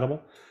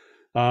compatible,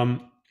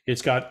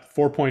 it's got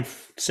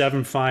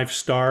 4.75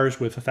 stars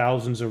with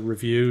thousands of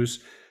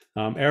reviews.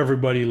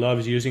 Everybody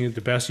loves using it, the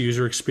best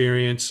user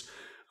experience.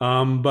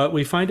 But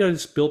we find out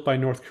it's built by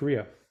North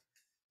Korea.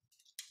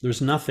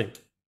 There's nothing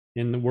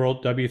in the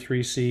world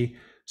W3C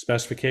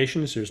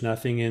specifications. There's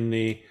nothing in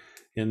the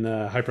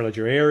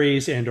Hyperledger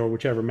Aries and or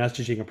whichever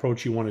messaging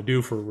approach you want to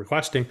do for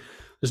requesting.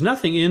 There's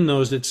nothing in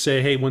those that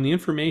say, hey, when the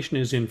information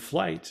is in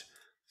flight,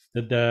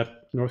 that the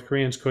North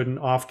Koreans couldn't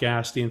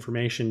off-gas the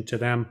information to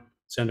them,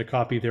 send a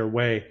copy their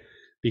way,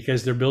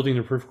 because they're building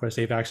their proof request,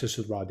 they have access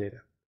to the raw data.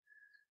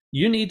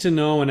 You need to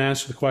know and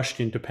answer the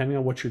question, depending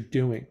on what you're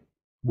doing,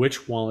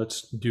 which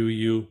wallets do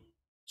you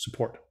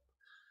support?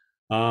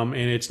 And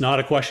it's not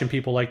a question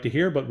people like to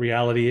hear, but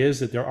reality is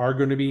that there are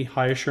going to be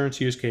high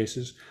assurance use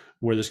cases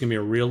where there's going to be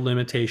a real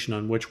limitation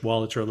on which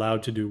wallets are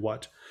allowed to do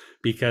what,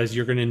 because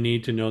you're going to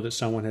need to know that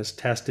someone has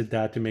tested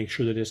that to make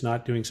sure that it's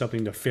not doing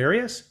something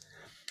nefarious.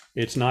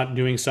 It's not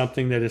doing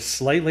something that is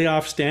slightly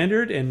off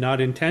standard and not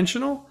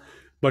intentional,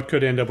 but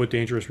could end up with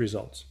dangerous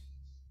results.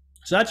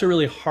 So that's a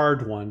really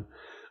hard one.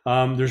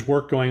 There's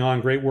work going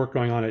on, great work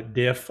going on at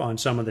DIF on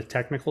some of the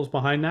technicals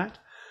behind that.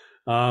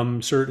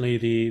 Certainly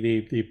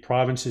the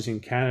provinces in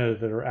Canada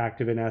that are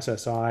active in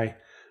SSI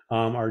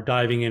are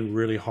diving in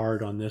really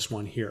hard on this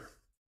one here.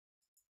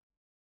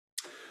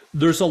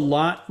 There's a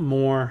lot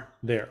more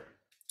there.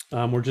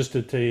 We're just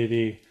at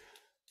the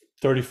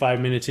 35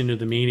 minutes into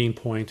the meeting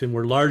point, and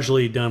we're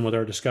largely done with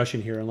our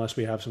discussion here unless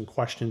we have some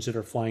questions that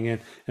are flying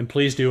in. And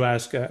please do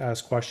ask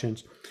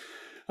questions.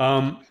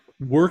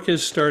 Work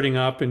is starting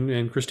up,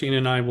 and Christine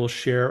and I will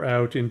share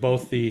out in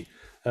both Christine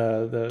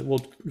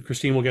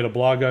will get a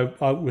blog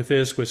out with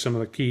this, with some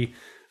of the key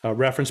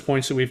reference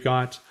points that we've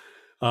got,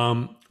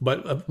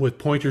 but with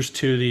pointers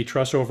to the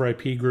trust over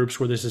IP groups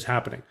where this is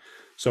happening.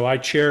 So I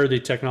chair the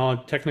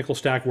technical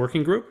stack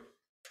working group.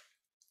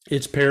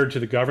 It's paired to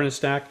the governance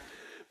stack,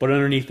 but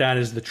underneath that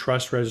is the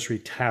trust registry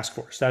task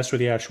force. That's where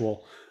the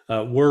actual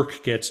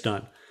work gets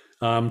done.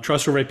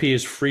 Trust over IP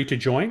is free to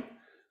join.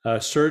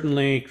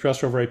 Certainly,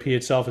 Trust over IP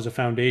itself is a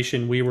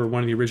foundation. We were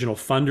one of the original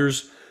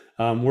funders.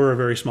 We're a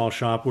very small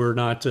shop. We're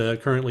not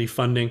currently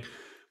funding,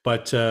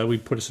 but we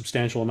put a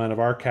substantial amount of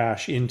our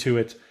cash into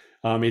it.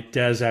 It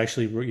does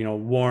actually,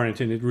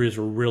 warrant, and it is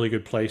a really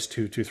good place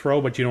to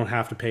throw. But you don't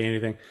have to pay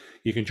anything.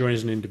 You can join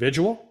as an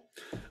individual,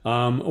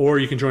 or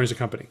you can join as a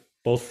company.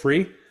 Both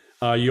free.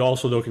 You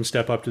also, though, can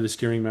step up to the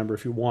steering member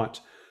if you want.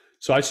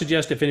 So I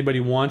suggest if anybody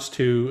wants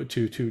to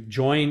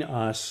join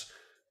us,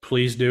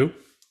 please do.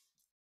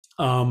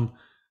 And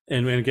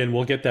again,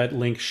 we'll get that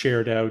link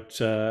shared out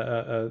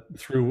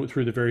through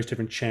the various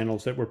different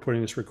channels that we're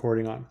putting this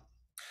recording on.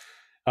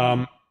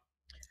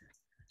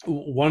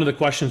 One of the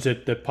questions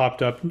that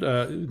popped up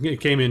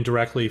came in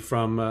directly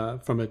from I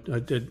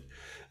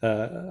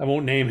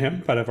won't name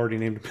him, but I've already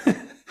named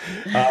him.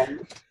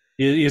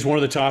 Is one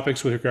of the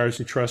topics with regards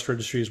to trust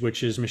registries,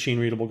 which is machine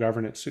readable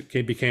governance.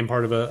 It became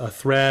part of a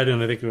thread,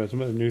 and I think there was a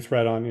new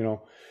thread on,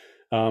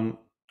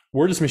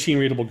 where does machine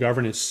readable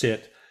governance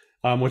sit?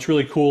 What's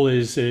really cool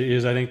is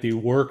I think the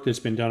work that's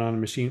been done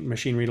on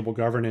machine readable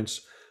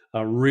governance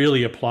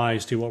really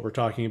applies to what we're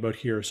talking about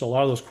here. So a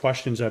lot of those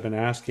questions I've been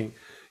asking,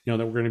 that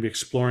we're going to be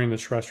exploring the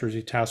trust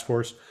registry task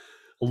force,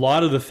 a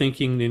lot of the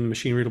thinking in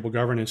machine readable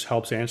governance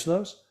helps answer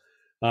those.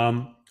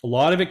 A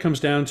lot of it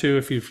comes down to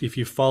if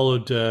you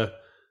followed.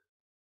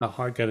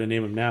 I got to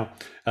name him now.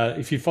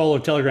 If you follow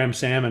Telegram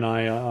Sam and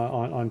I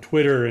on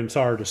Twitter and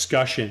saw our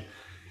discussion,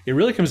 it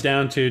really comes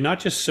down to not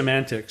just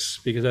semantics,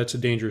 because that's a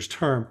dangerous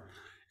term.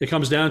 It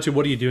comes down to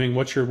what are you doing,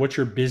 what's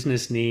your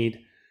business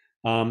need,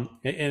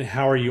 and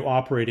how are you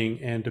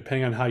operating. And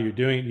depending on how you're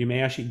doing it, you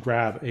may actually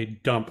grab a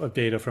dump of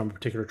data from a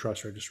particular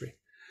trust registry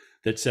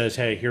that says,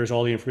 hey, here's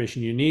all the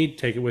information you need,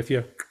 take it with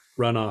you,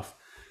 run off.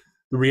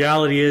 The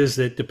reality is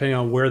that depending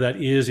on where that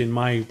is in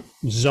my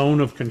zone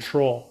of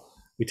control,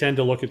 we tend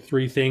to look at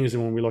three things.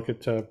 And when we look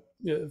at,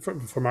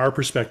 from our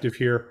perspective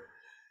here,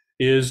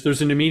 is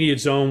there's an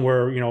immediate zone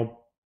where,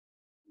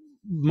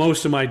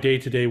 most of my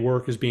day-to-day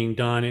work is being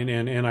done,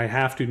 and I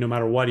have to, no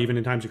matter what, even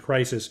in times of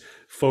crisis,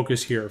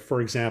 focus here.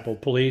 For example,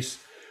 police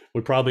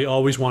would probably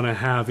always want to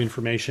have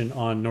information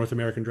on North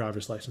American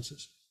driver's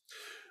licenses.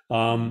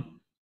 Once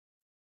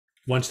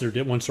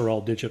they're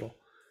all digital.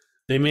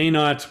 They may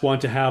not want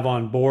to have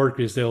on board,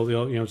 because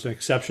they'll it's an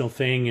exceptional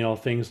thing,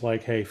 things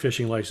like, hey,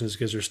 fishing licenses,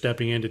 because they're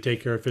stepping in to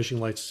take care of fishing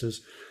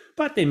licenses,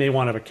 but they may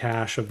want to have a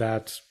cache of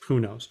that,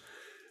 who knows.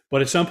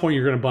 But at some point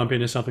you're going to bump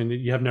into something that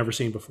you have never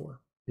seen before,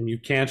 and you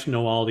can't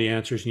know all the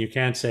answers, and you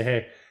can't say,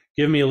 hey,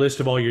 give me a list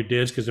of all your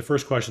DIDs, because the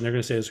first question they're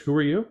going to say is, who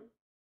are you?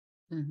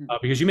 Mm-hmm.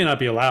 Because you may not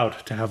be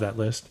allowed to have that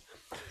list.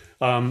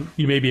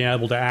 You may be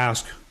able to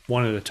ask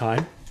one at a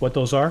time what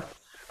those are,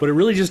 but it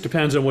really just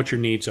depends on what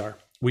your needs are.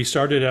 We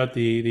started out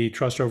the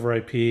trust over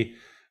IP,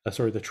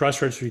 the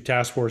trust registry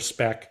task force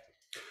spec,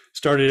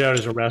 started out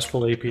as a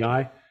RESTful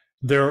API.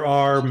 There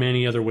are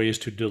many other ways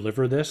to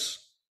deliver this,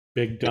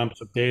 big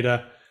dumps of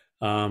data,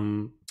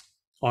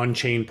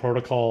 on-chain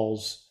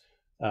protocols,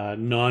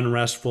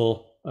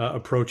 non-RESTful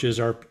approaches,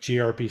 our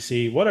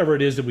gRPC, whatever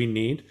it is that we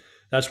need,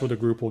 that's where the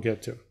group will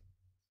get to.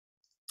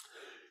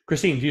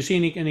 Christine, do you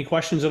see any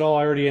questions at all?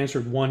 I already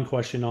answered one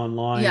question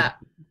online. Yeah.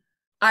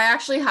 I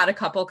actually had a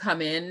couple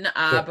come in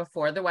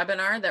before the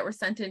webinar that were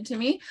sent in to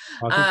me.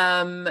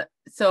 Awesome.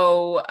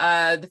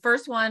 The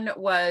first one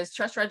was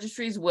trust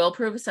registries will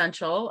prove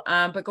essential,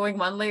 but going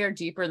one layer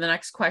deeper, the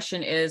next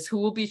question is, who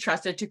will be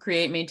trusted to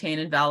create, maintain,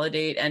 and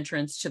validate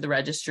entrance to the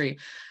registry?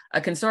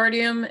 A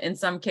consortium, in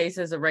some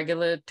cases a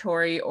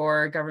regulatory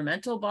or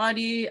governmental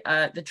body.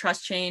 The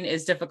trust chain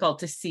is difficult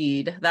to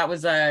seed. That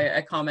was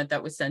a comment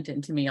that was sent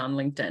in to me on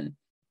LinkedIn.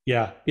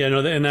 Yeah,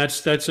 and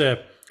that's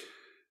a,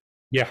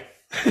 yeah.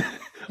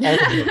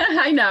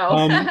 I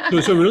know.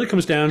 So it really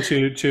comes down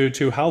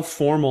to how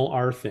formal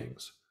are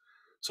things.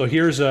 So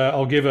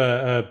I'll give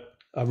a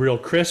real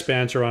crisp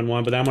answer on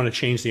one, but I'm going to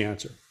change the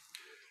answer.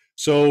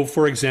 So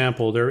for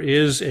example, there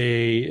is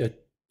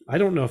I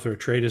don't know if they're a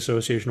trade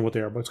association or what they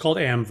are, but it's called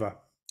AMVA. I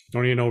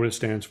don't even know what it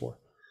stands for.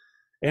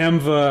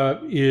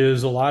 AMVA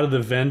is a lot of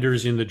the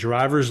vendors in the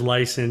driver's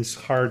license,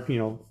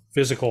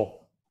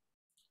 physical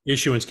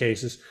issuance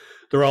cases.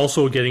 They're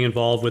also getting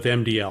involved with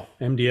MDL.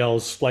 MDL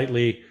is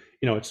slightly,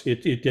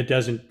 it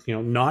doesn't,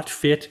 not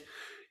fit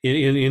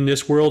in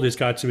this world, it's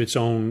got its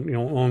own,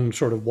 own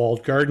sort of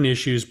walled garden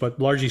issues, but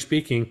largely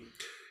speaking,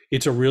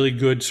 it's a really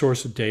good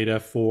source of data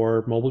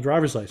for mobile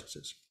driver's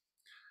licenses.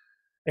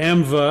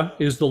 AMVA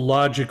is the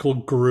logical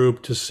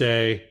group to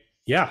say,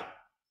 yeah,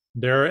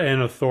 they're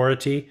an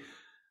authority.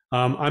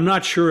 I'm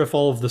not sure if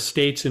all of the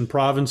states and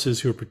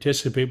provinces who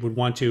participate would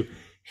want to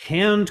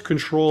hand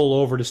control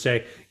over to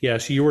say,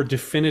 yes, you are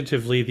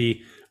definitively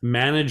the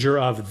manager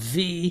of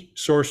the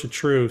source of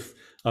truth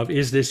of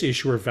is this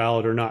issuer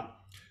valid or not.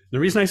 The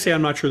reason I say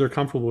I'm not sure they're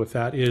comfortable with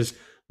that is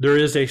there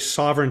is a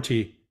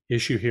sovereignty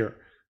issue here,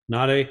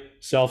 not a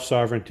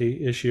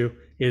self-sovereignty issue.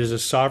 It is a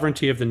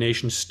sovereignty of the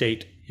nation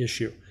state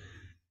issue.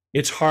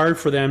 It's hard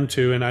for them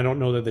to, and I don't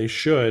know that they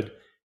should,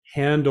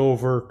 hand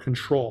over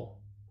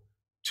control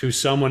to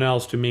someone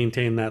else to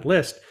maintain that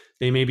list.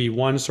 They may be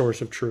one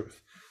source of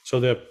truth. So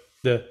the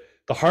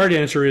hard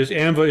answer is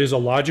AMVA is a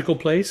logical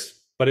place,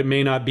 but it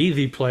may not be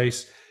the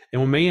place,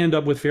 and we may end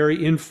up with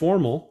very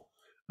informal.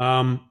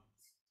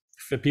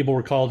 If people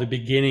recall the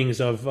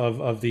beginnings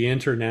of the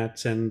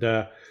internet,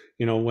 and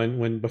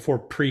when before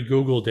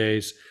pre-Google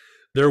days,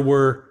 there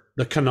were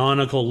the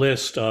canonical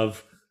list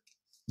of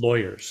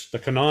lawyers, the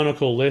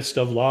canonical list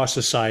of law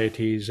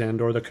societies,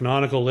 or the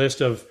canonical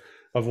list of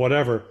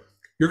whatever.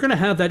 You're going to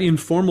have that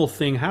informal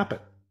thing happen.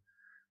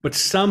 But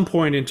some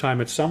point in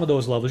time, at some of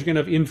those levels, you're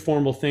going to have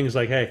informal things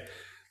like, hey,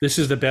 this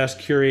is the best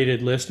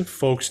curated list of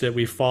folks that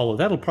we follow.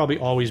 That'll probably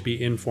always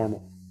be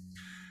informal.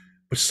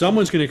 But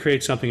someone's going to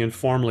create something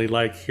informally,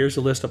 like here's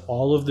a list of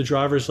all of the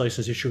driver's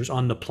license issuers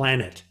on the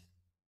planet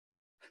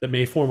that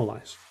may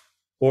formalize.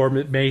 Or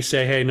it may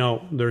say, hey,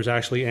 no, there's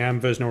actually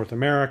AMVA's North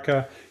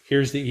America.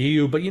 Here's the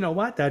EU. But you know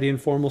what? That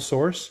informal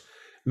source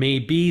may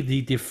be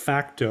the de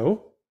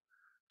facto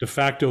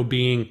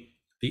being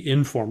the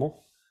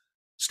informal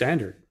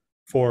standard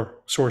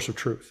for source of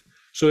truth.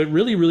 So it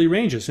really, really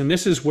ranges. And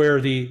this is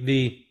where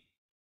the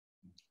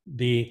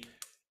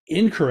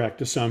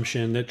incorrect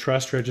assumption that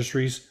trust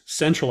registries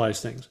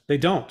centralize things. They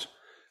don't.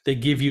 They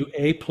give you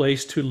a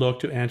place to look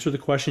to answer the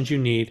questions you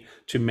need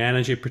to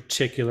manage a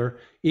particular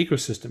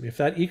ecosystem. If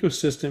that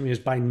ecosystem is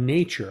by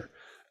nature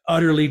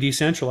utterly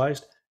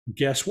decentralized,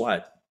 guess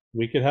what?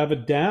 We could have a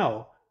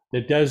DAO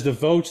that does the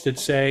votes that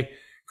say,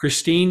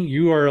 Christine,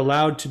 you are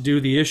allowed to do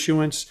the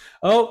issuance.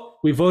 Oh,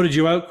 we voted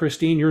you out,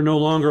 Christine. You're no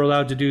longer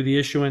allowed to do the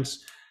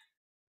issuance.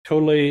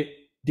 Totally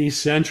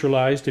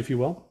decentralized, if you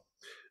will.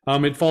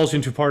 It falls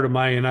into part of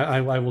my, and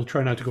I will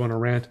try not to go on a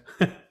rant.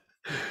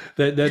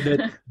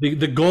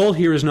 The goal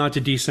here is not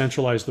to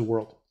decentralize the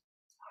world.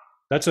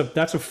 That's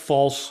a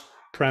false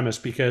premise,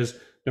 because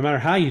no matter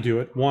how you do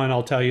it, one,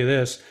 I'll tell you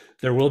this,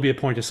 there will be a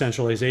point of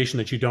centralization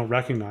that you don't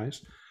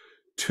recognize.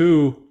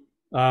 Two,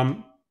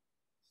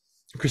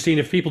 Christine,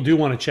 if people do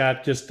want to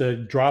chat, just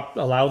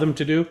allow them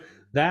to do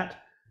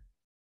that,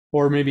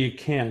 or maybe you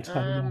can't.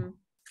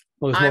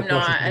 Well, I'm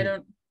not. I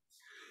don't.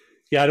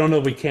 Yeah, I don't know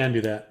if we can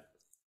do that.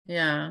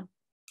 Yeah.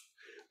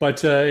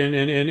 But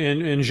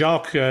and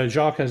Jacques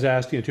has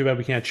asked, too bad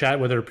we can't chat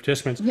with our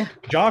participants. Yeah.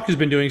 Jacques has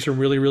been doing some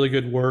really, really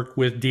good work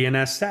with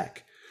DNSSEC,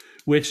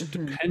 which,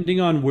 depending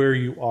on where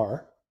you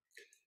are,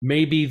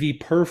 may be the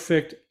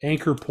perfect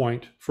anchor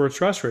point for a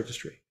trust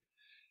registry.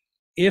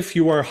 If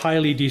you are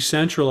highly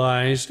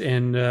decentralized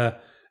and one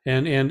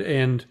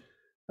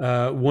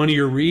of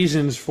your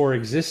reasons for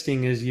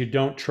existing is you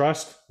don't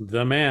trust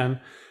the man,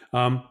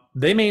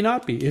 they may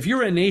not be. If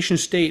you're a nation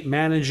state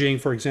managing,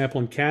 for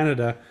example, in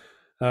Canada,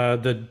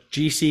 the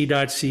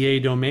gc.ca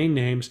domain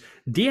names,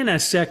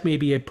 DNSSEC may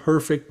be a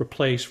perfect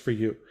place for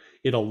you.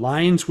 It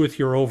aligns with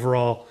your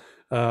overall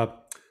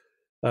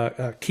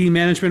key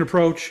management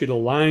approach. If it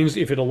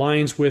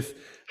aligns with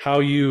how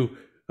you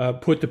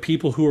put the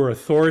people who are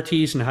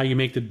authorities and how you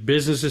make the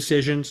business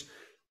decisions,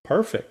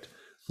 perfect.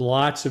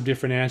 Lots of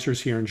different answers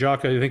here. And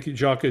Jacques, I think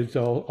Jacques,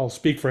 I'll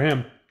speak for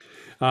him.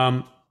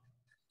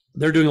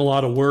 They're doing a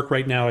lot of work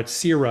right now at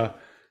CIRA.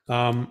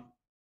 Can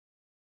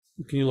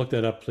you look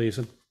that up, please?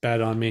 It's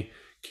bad on me.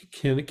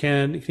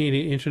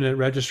 Canadian Internet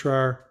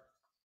Registrar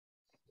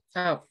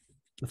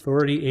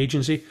Authority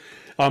Agency.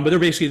 But they're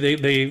basically,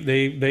 they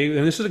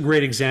and this is a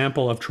great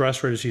example of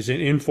trust registries,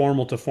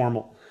 informal to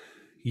formal.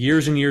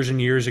 Years and years and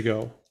years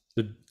ago,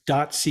 the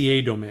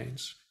 .ca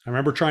domains. I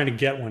remember trying to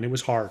get one. It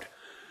was hard.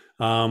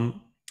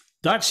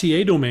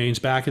 .ca domains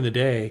back in the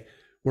day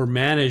were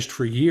managed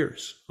for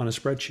years on a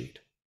spreadsheet.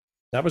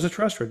 That was a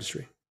trust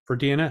registry for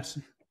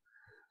DNS.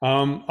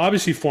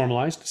 Obviously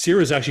formalized. CIRA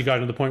has actually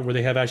gotten to the point where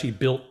they have actually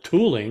built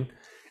tooling,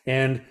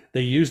 and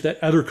they use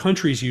that. Other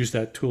countries use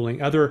that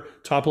tooling. Other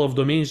top-level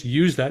domains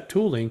use that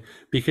tooling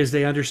because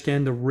they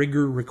understand the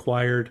rigor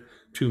required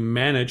to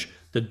manage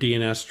the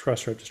DNS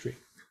trust registry.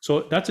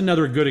 So that's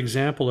another good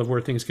example of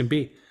where things can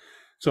be.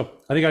 So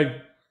I think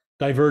I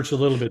diverged a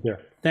little bit there.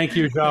 Thank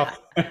you, Jacques.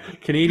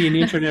 Canadian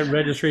Internet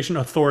Registration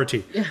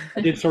Authority. Yeah.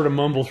 I did sort of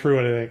mumble through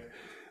it,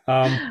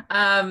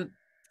 I think.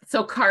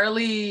 So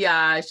Carly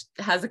has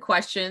a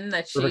question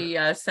that she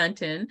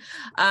sent in.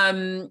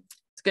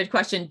 It's a good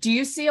question. Do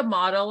you see a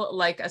model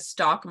like a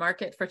stock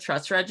market for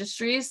trust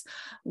registries?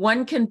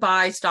 One can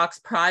buy stocks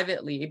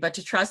privately, but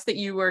to trust that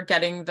you were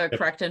getting the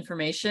correct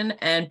information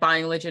and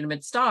buying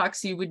legitimate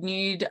stocks, you would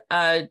need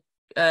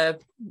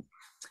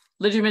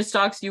legitimate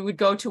stocks. You would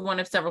go to one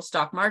of several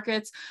stock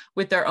markets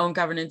with their own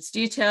governance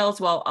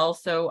details while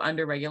also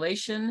under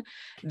regulation.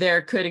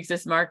 There could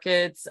exist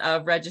markets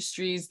of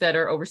registries that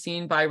are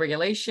overseen by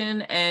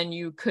regulation, and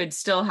you could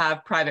still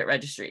have private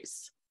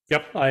registries.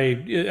 Yep,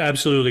 I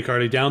absolutely,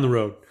 Carly, down the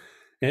road.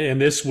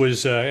 And this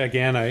was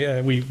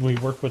again, we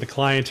worked with a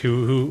client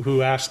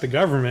who asked the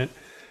government,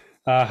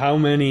 how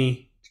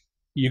many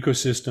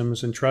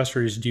ecosystems and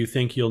trustees do you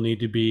think you'll need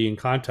to be in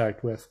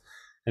contact with?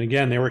 And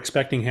again, they were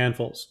expecting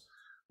handfuls.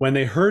 When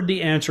they heard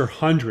the answer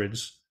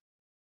hundreds,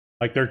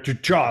 like their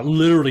jaw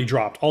literally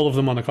dropped. All of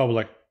them on the call were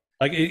like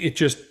it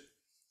just,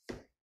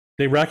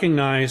 they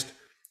recognized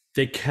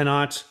they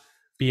cannot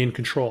be in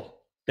control.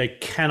 They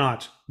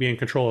cannot be in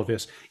control of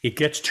this. It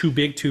gets too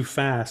big too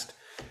fast.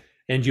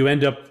 And you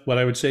end up, what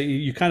I would say,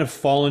 you kind of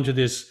fall into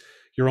this,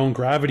 your own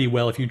gravity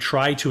well, if you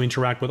try to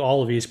interact with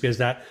all of these, because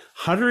that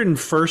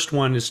 101st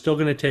one is still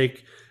going to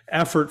take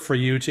effort for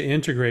you to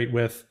integrate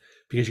with,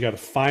 because you got to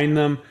find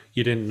them.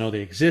 You didn't know they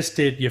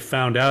existed. You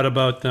found out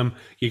about them.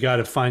 You got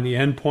to find the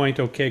endpoint.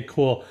 Okay,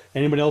 cool.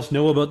 Anybody else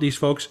know about these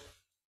folks?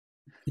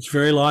 It's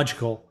very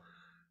logical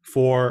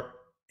for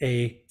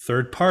a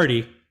third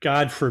party,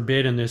 God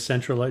forbid, in this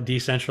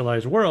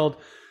decentralized world,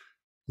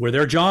 where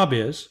their job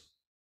is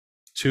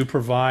to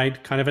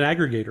provide kind of an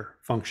aggregator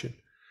function.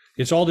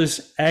 It's all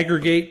this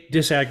aggregate,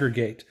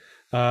 disaggregate.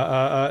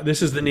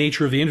 This is the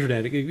nature of the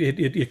internet.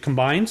 It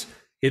combines,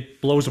 it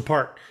blows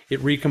apart, it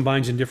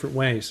recombines in different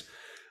ways.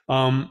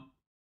 The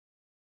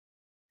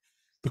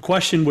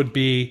question would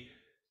be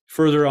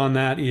further on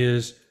that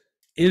is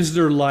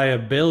there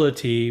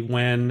liability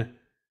when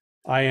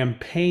I am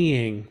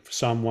paying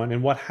someone,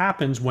 and what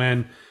happens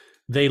when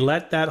they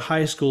let that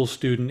high school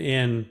student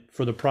in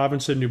for the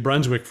province of New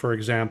Brunswick, for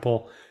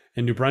example,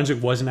 and New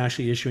Brunswick wasn't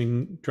actually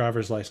issuing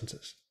driver's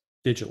licenses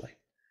digitally?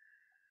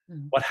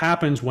 What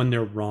happens when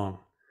they're wrong?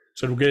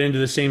 So we'll get into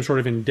the same sort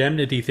of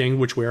indemnity thing,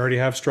 which we already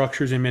have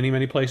structures in many,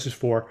 many places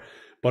for.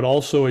 But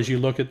also, as you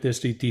look at this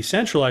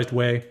decentralized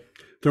way,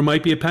 there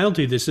might be a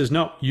penalty that says,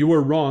 no, you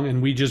were wrong,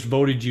 and we just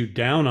voted you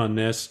down on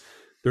this.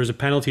 There's a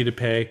penalty to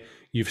pay.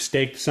 You've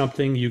staked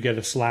something, you get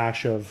a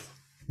slash of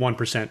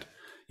 1%.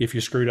 If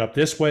you screwed up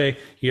this way,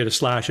 you get a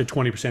slash of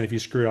 20% if you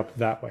screw up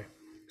that way.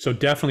 So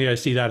definitely I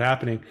see that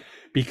happening,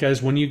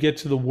 because when you get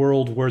to the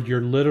world where you're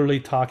literally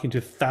talking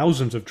to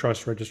thousands of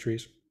trust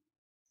registries,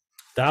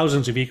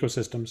 thousands of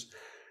ecosystems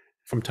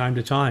from time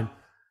to time,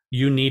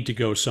 you need to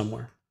go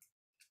somewhere.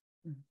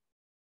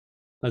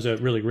 That's a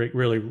really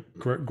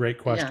great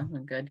question. Yeah,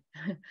 good.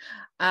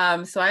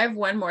 So I have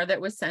one more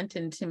that was sent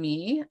in to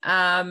me.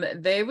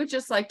 They would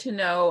just like to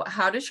know,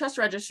 how do trust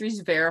registries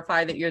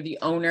verify that you're the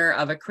owner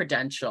of a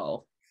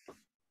credential?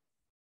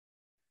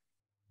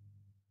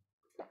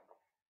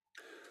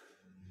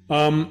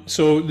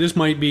 So this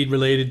might be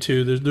related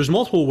to, there's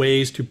multiple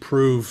ways to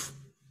prove.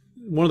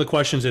 One of the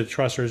questions that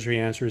trust registry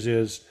answers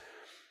is,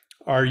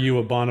 are you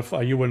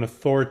an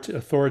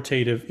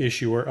authoritative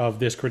issuer of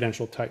this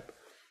credential type?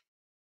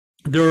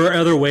 There are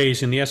other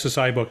ways in the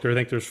SSI book. I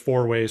think there's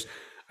 4 ways.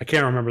 I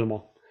can't remember them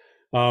all.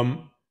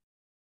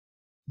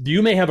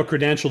 You may have a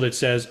credential that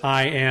says,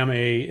 I am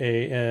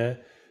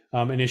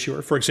an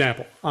issuer. For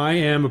example, I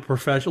am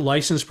a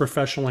licensed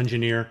professional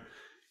engineer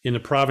in the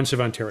province of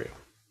Ontario.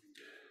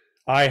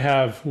 I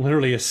have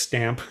literally a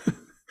stamp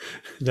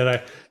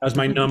that has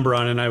my number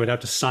on it, and I would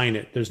have to sign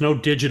it. There's no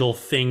digital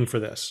thing for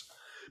this.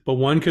 But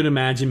one could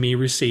imagine me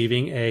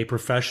receiving a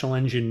professional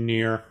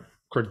engineer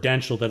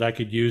credential that I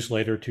could use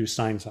later to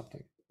sign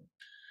something.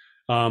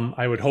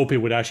 I would hope it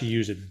would actually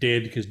use a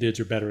DID, because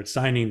DIDs are better at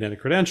signing than a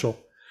credential.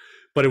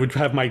 But it would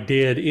have my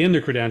DID in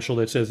the credential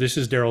that says, this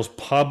is Darrell's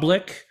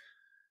public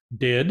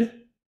DID,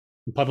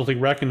 publicly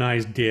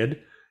recognized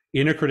DID,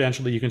 in a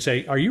credential that you can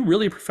say, are you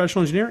really a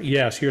professional engineer?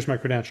 Yes, here's my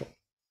credential.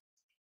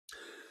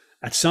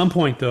 At some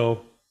point,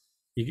 though,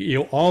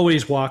 you'll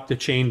always walk the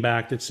chain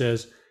back that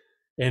says,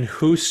 and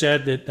who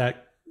said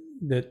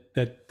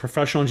that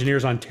Professional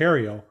Engineers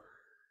Ontario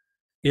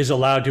is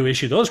allowed to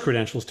issue those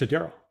credentials to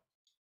Darrell?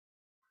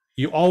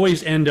 You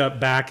always end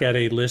up back at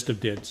a list of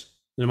DIDs.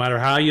 No matter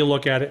how you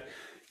look at it,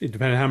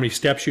 depending on how many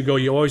steps you go,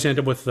 you always end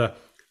up with the,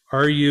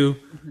 are you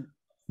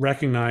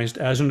recognized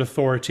as an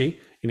authority?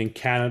 And in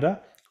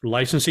Canada,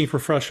 licensing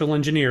professional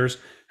engineers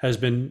has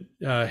been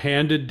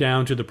handed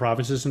down to the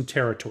provinces and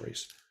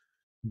territories.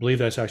 I believe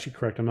that's actually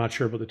correct. I'm not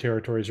sure about the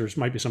territories. There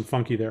might be some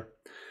funky there.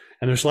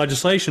 And there's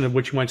legislation of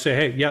which you might say,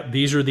 hey, yeah,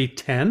 these are the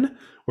 10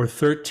 or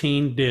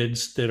 13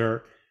 DIDs that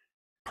are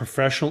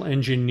professional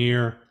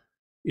engineer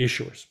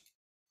issuers.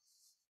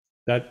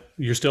 That's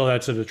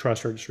at a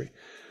trust registry.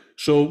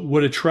 So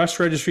would a trust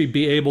registry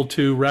be able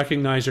to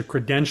recognize a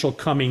credential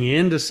coming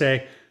in to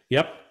say,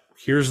 yep,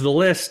 here's the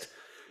list?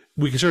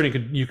 You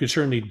could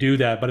certainly do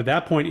that, but at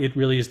that point, it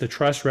really is the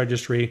trust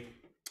registry.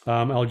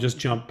 I'll just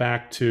jump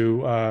back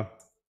to,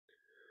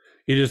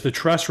 it is the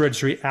trust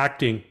registry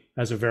acting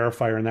as a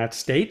verifier in that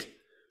state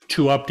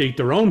to update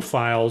their own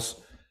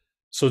files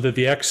so that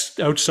the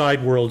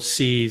outside world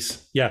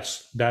sees,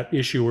 yes, that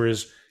issuer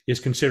is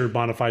considered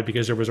bona fide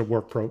because there was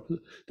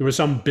there was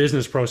some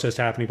business process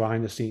happening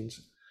behind the scenes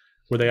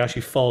where they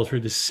actually follow through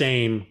the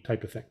same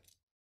type of thing.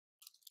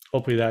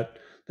 Hopefully that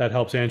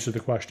helps answer the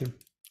question.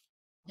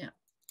 Yeah.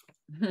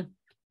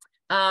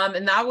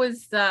 And that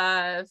was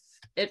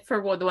it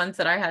for the ones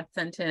that I had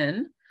sent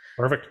in.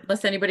 Perfect.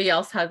 Unless anybody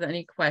else has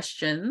any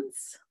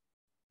questions.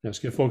 Let's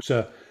give folks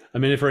a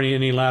minute for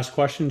any last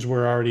questions.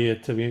 We're already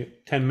at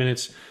 10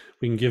 minutes.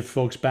 We can give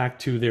folks back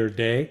to their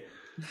day.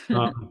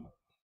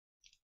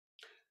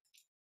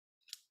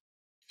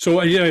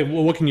 So yeah,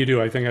 well, what can you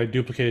do? I think I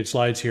duplicated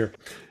slides here.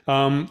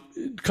 A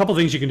couple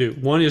things you can do.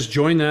 One is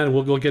join that.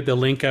 We'll get the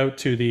link out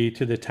to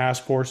the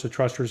task force, the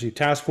Trust Registry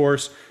Task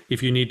Force.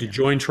 If you need to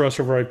join Trust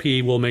over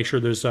IP, we'll make sure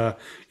there's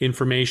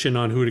information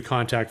on who to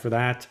contact for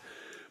that.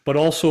 But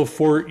also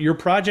for your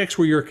projects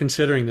where you're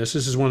considering this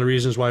is one of the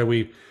reasons why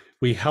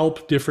we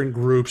help different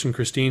groups, and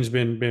Christine's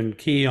been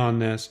key on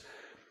this.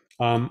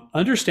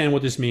 Understand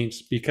what this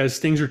means because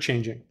things are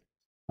changing.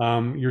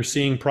 You're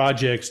seeing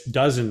projects,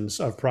 dozens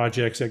of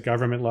projects at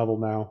government level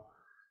now,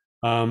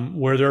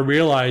 where they're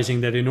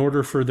realizing that in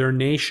order for their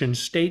nation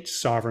state's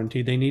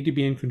sovereignty, they need to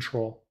be in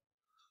control.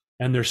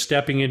 And they're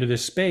stepping into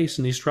this space,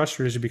 and these trust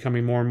are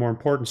becoming more and more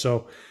important.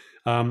 So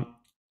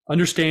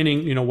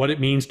understanding, what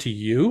it means to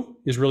you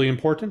is really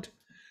important.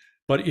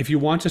 But if you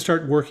want to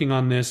start working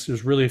on this,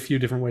 there's really a few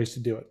different ways to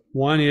do it.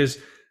 One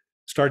is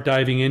start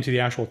diving into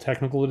the actual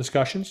technical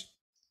discussions.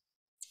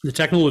 The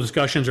technical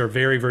discussions are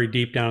very, very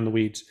deep down in the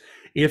weeds.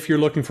 If you're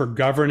looking for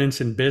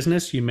governance in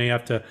business, you may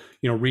have to,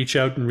 reach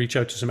out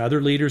to some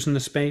other leaders in the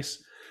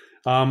space,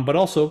 but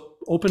also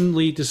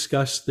openly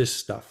discuss this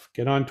stuff.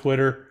 Get on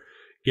Twitter,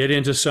 get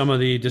into some of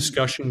the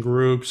discussion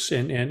groups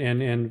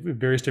and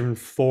various different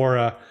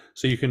fora,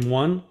 so you can,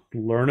 one,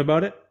 learn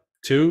about it,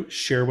 two,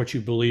 share what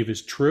you believe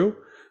is true.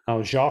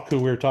 Jacques, who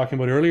we were talking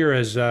about earlier,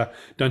 has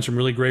done some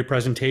really great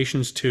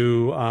presentations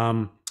to,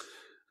 I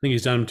think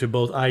he's done them to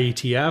both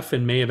IETF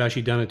and may have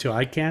actually done it to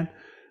ICANN.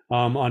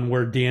 On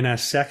where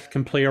DNSSEC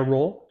can play a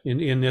role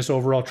in this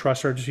overall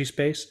trust registry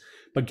space,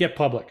 but get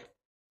public.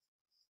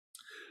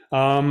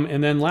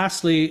 And then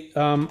lastly,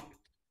 where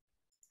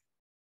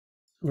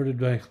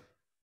did I, is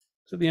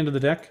it the end of the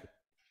deck?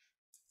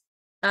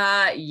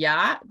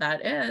 Yeah,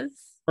 that is.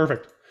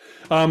 Perfect.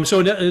 So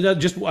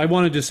I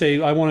wanted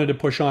to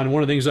push on.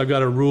 One of the things I've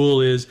got a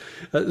rule is,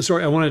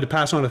 I wanted to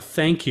pass on a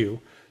thank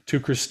you to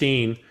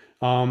Christine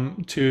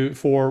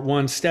for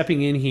one,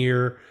 stepping in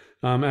here.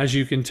 As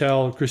you can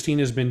tell, Christine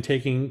has been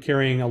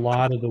carrying a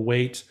lot of the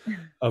weight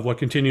of what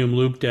Continuum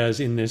Loop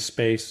does in this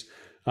space,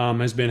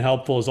 has been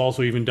helpful, has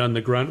also even done the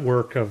grunt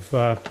work of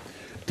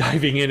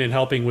diving in and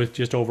helping with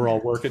just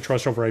overall work at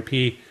Trust over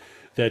IP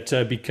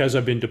that because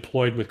I've been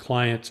deployed with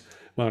clients,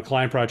 a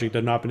client project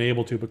I've not been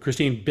able to. But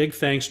Christine, big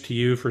thanks to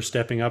you for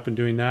stepping up and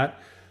doing that.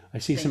 I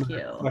see some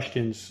other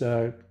questions.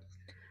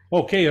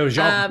 Okay,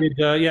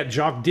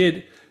 Jacques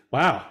did.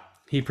 Wow.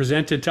 He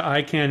presented to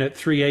ICANN at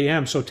 3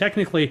 a.m. So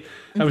technically,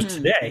 that was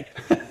today.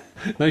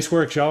 Nice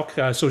work,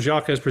 Jacques. So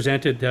Jacques has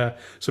presented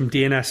some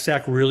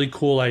DNSSEC really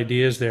cool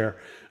ideas there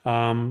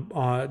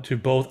to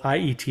both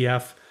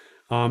IETF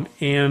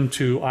and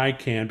to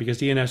ICANN, because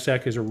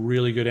DNSSEC is a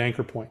really good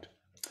anchor point.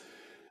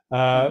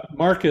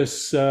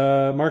 Marcus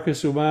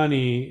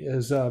Umani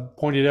has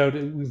pointed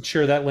out,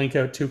 share that link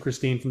out to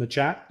Christine from the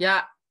chat.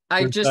 Yeah,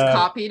 I just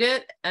copied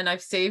it and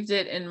I've saved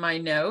it in my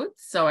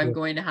notes. So I'm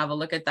going to have a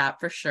look at that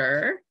for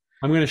sure.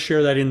 I'm going to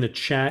share that in the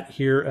chat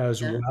here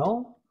as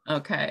well.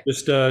 Okay.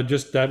 Just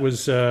that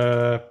was.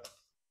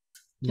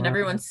 Can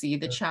everyone see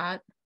the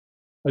chat?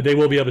 They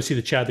will be able to see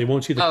the chat. They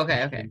won't see the.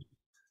 Okay.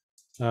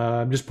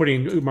 I'm just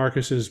putting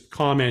Marcus's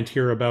comment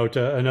here about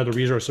another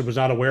resource. I was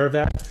not aware of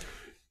that.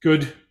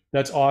 Good.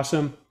 That's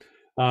awesome.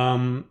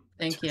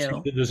 Thank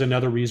you. There's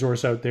another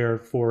resource out there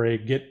for a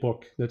Git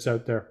book that's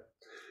out there.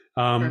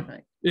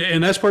 Perfect.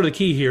 And that's part of the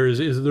key here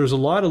is there's a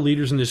lot of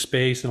leaders in this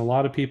space, and a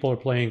lot of people are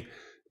playing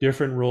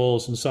different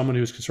roles, and someone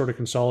who's sort of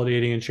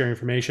consolidating and sharing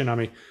information. I'm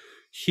a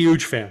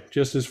huge fan.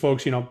 Just as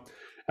folks,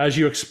 as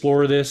you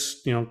explore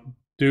this,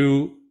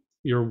 do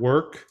your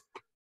work.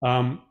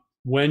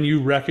 When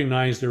you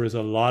recognize there is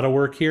a lot of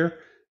work here,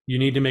 you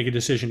need to make a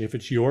decision if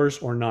it's yours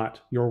or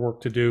not, your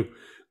work to do.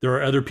 There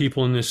are other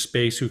people in this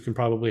space who can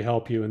probably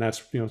help you. And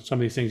that's, some of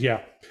these things.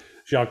 Yeah.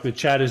 Jacques, the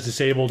chat is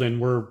disabled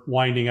and we're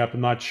winding up.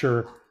 I'm not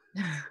sure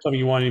something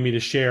you wanted me to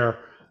share.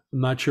 I'm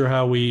not sure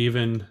how we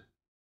even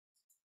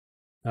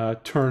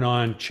turn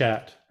on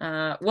chat.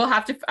 We'll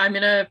have to, I'm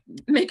going to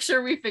make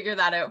sure we figure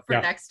that out for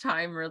next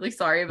time. Really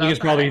sorry about that. I think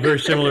it's probably very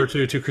similar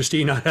to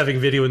Christine not having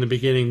video in the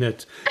beginning,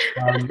 that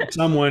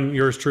someone,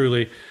 yours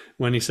truly,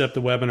 when he set up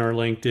the webinar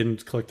link,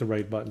 didn't click the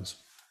right buttons.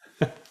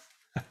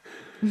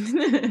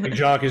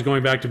 Jacques is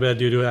going back to bed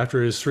due to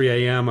after his 3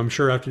 a.m. I'm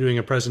sure after doing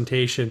a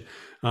presentation,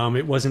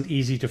 it wasn't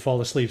easy to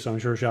fall asleep. So I'm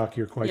sure, Jacques,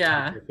 you're quite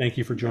tired. Thank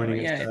you for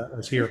joining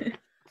us here.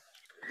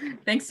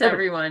 Thanks to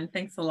everyone.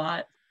 Thanks a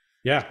lot.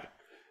 Yeah.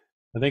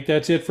 I think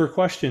that's it for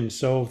questions.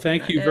 So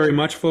thank you very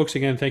much, folks.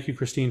 Again, thank you,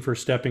 Christine, for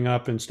stepping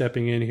up and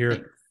stepping in here.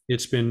 Thanks.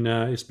 It's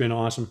been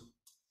awesome.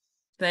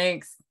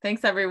 Thanks.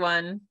 Thanks,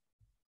 everyone.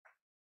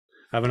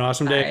 Have an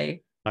awesome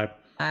day. Bye. Bye.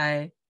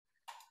 Bye.